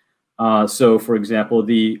field. So, for example,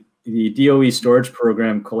 the DOE storage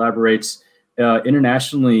program collaborates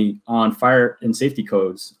internationally on fire and safety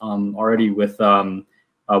codes already with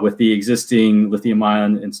with the existing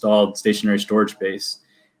lithium-ion installed stationary storage base.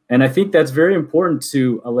 And I think that's very important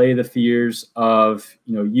to allay the fears of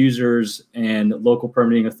users and local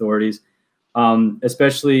permitting authorities,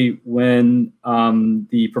 especially when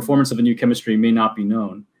the performance of a new chemistry may not be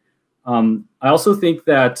known. I also think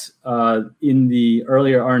that in the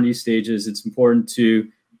earlier R&D stages, it's important to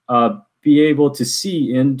be able to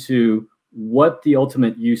see into what the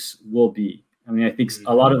ultimate use will be. I mean, I think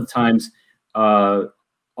a lot of the times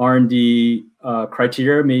R&D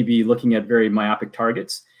criteria may be looking at very myopic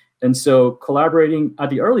targets. And so collaborating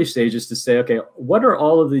at the early stages to say, okay, what are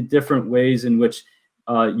all of the different ways in which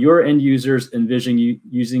your end users envision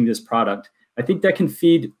using this product? I think that can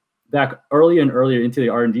feed back early and earlier into the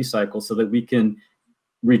R&D cycle so that we can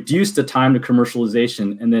reduce the time to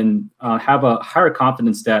commercialization and then have a higher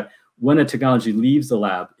confidence that when a technology leaves the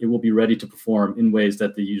lab, it will be ready to perform in ways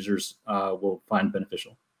that the users will find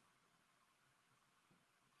beneficial.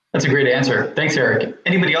 That's a great answer. Thanks, Eric.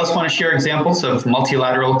 Anybody else want to share examples of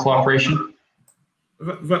multilateral cooperation?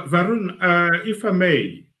 Varun, if I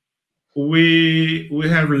may, we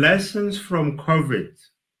have lessons from COVID,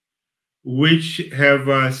 which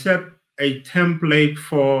have set a template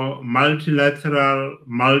for multilateral,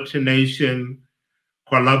 multi-nation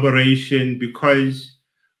collaboration, because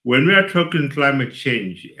when we are talking climate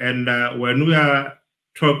change and when we are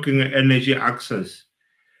talking energy access,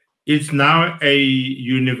 it's now a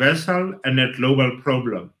universal and a global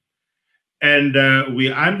problem. And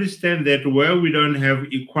we understand that where we don't have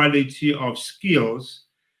equality of skills,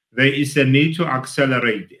 there is a need to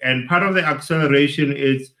accelerate. And part of the acceleration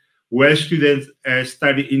is where students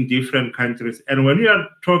study in different countries. And when we are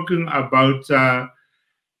talking about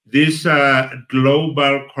these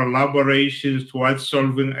global collaborations towards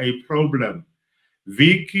solving a problem,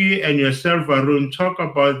 Vicky and yourself, Varun, talk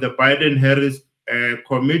about the Biden-Harris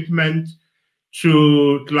commitment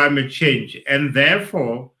to climate change. And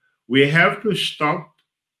therefore, we have to stop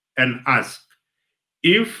and ask,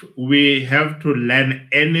 if we have to learn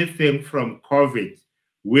anything from COVID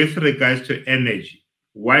with regards to energy,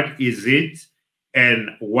 what is it and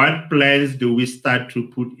what plans do we start to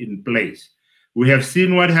put in place? We have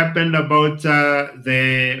seen what happened about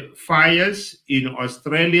the fires in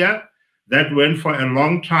Australia that went for a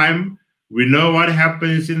long time. We know what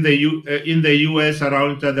happens in the US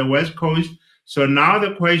around the West Coast. So now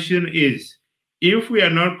the question is, if we are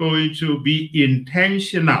not going to be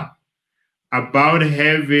intentional about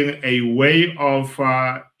having a way of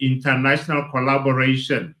international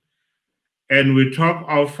collaboration, and we talk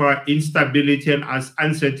of instability and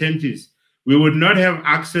uncertainties, we would not have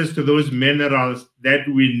access to those minerals that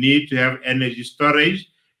we need to have energy storage.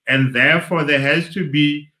 And therefore, there has to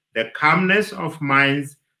be the calmness of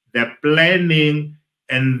minds, the planning,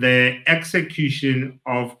 and the execution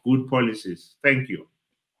of good policies. Thank you.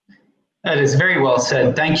 That is very well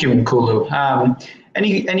said. Thank you, Nkulu.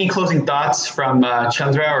 Any closing thoughts from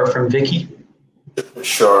Chandra or from Vicky?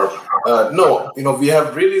 Sure. No, we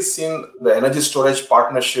have really seen the energy storage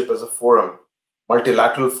partnership as a forum,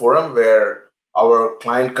 multilateral forum, where our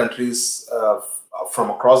client countries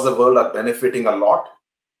from across the world are benefiting a lot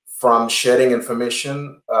from sharing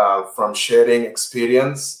information, from sharing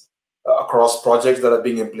experience across projects that are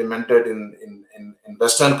being implemented in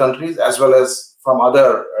Western countries, as well as from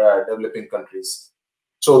other developing countries.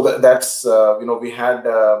 So that's, we had,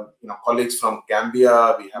 colleagues from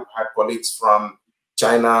Gambia, we have had colleagues from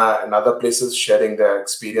China and other places sharing their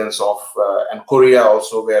experience of, and Korea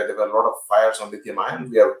also, where there were a lot of fires on lithium ion.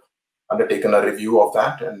 We have undertaken a review of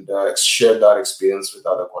that and shared our experience with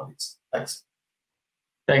other colleagues. Thanks.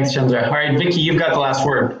 Thanks, Chandra. All right, Vicky, you've got the last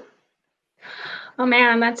word. Oh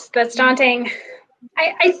man, that's daunting.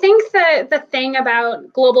 I think the thing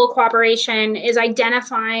about global cooperation is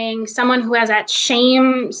identifying someone who has that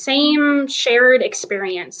same shared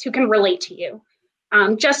experience, who can relate to you.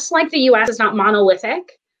 Just like the US is not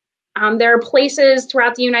monolithic, there are places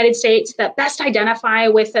throughout the United States that best identify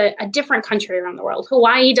with a different country around the world.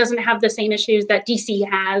 Hawaii doesn't have the same issues that DC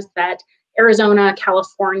has, that Arizona,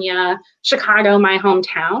 California, Chicago, my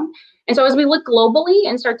hometown. And so as we look globally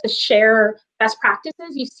and start to share best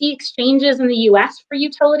practices, you see exchanges in the US for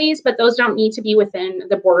utilities, but those don't need to be within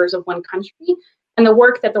the borders of one country. And the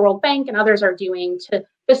work that the World Bank and others are doing to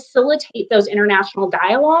facilitate those international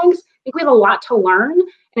dialogues, I think we have a lot to learn, and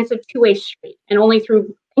it's a two-way street. And only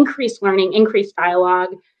through increased learning, increased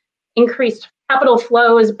dialogue, increased capital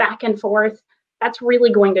flows back and forth, that's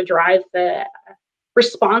really going to drive the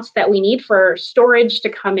response that we need for storage to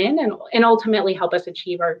come in and ultimately help us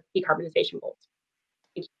achieve our decarbonization goals.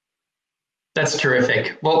 Thank you. That's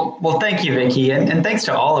terrific. Well, thank you, Vicky, and thanks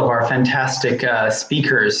to all of our fantastic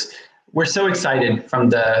speakers. we're so excited from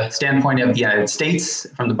the standpoint of the United States,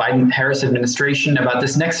 from the Biden-Harris administration, about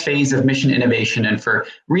this next phase of mission innovation and for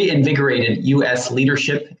reinvigorated U.S.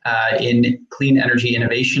 leadership in clean energy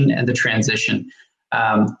innovation and the transition.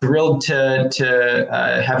 Thrilled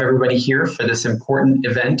to have everybody here for this important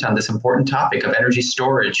event on this important topic of energy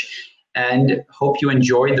storage, and hope you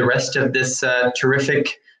enjoyed the rest of this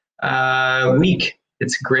terrific week.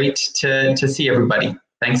 It's great to see everybody.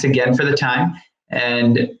 Thanks again for the time,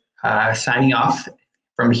 and signing off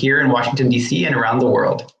from here in Washington, D.C. and around the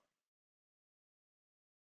world.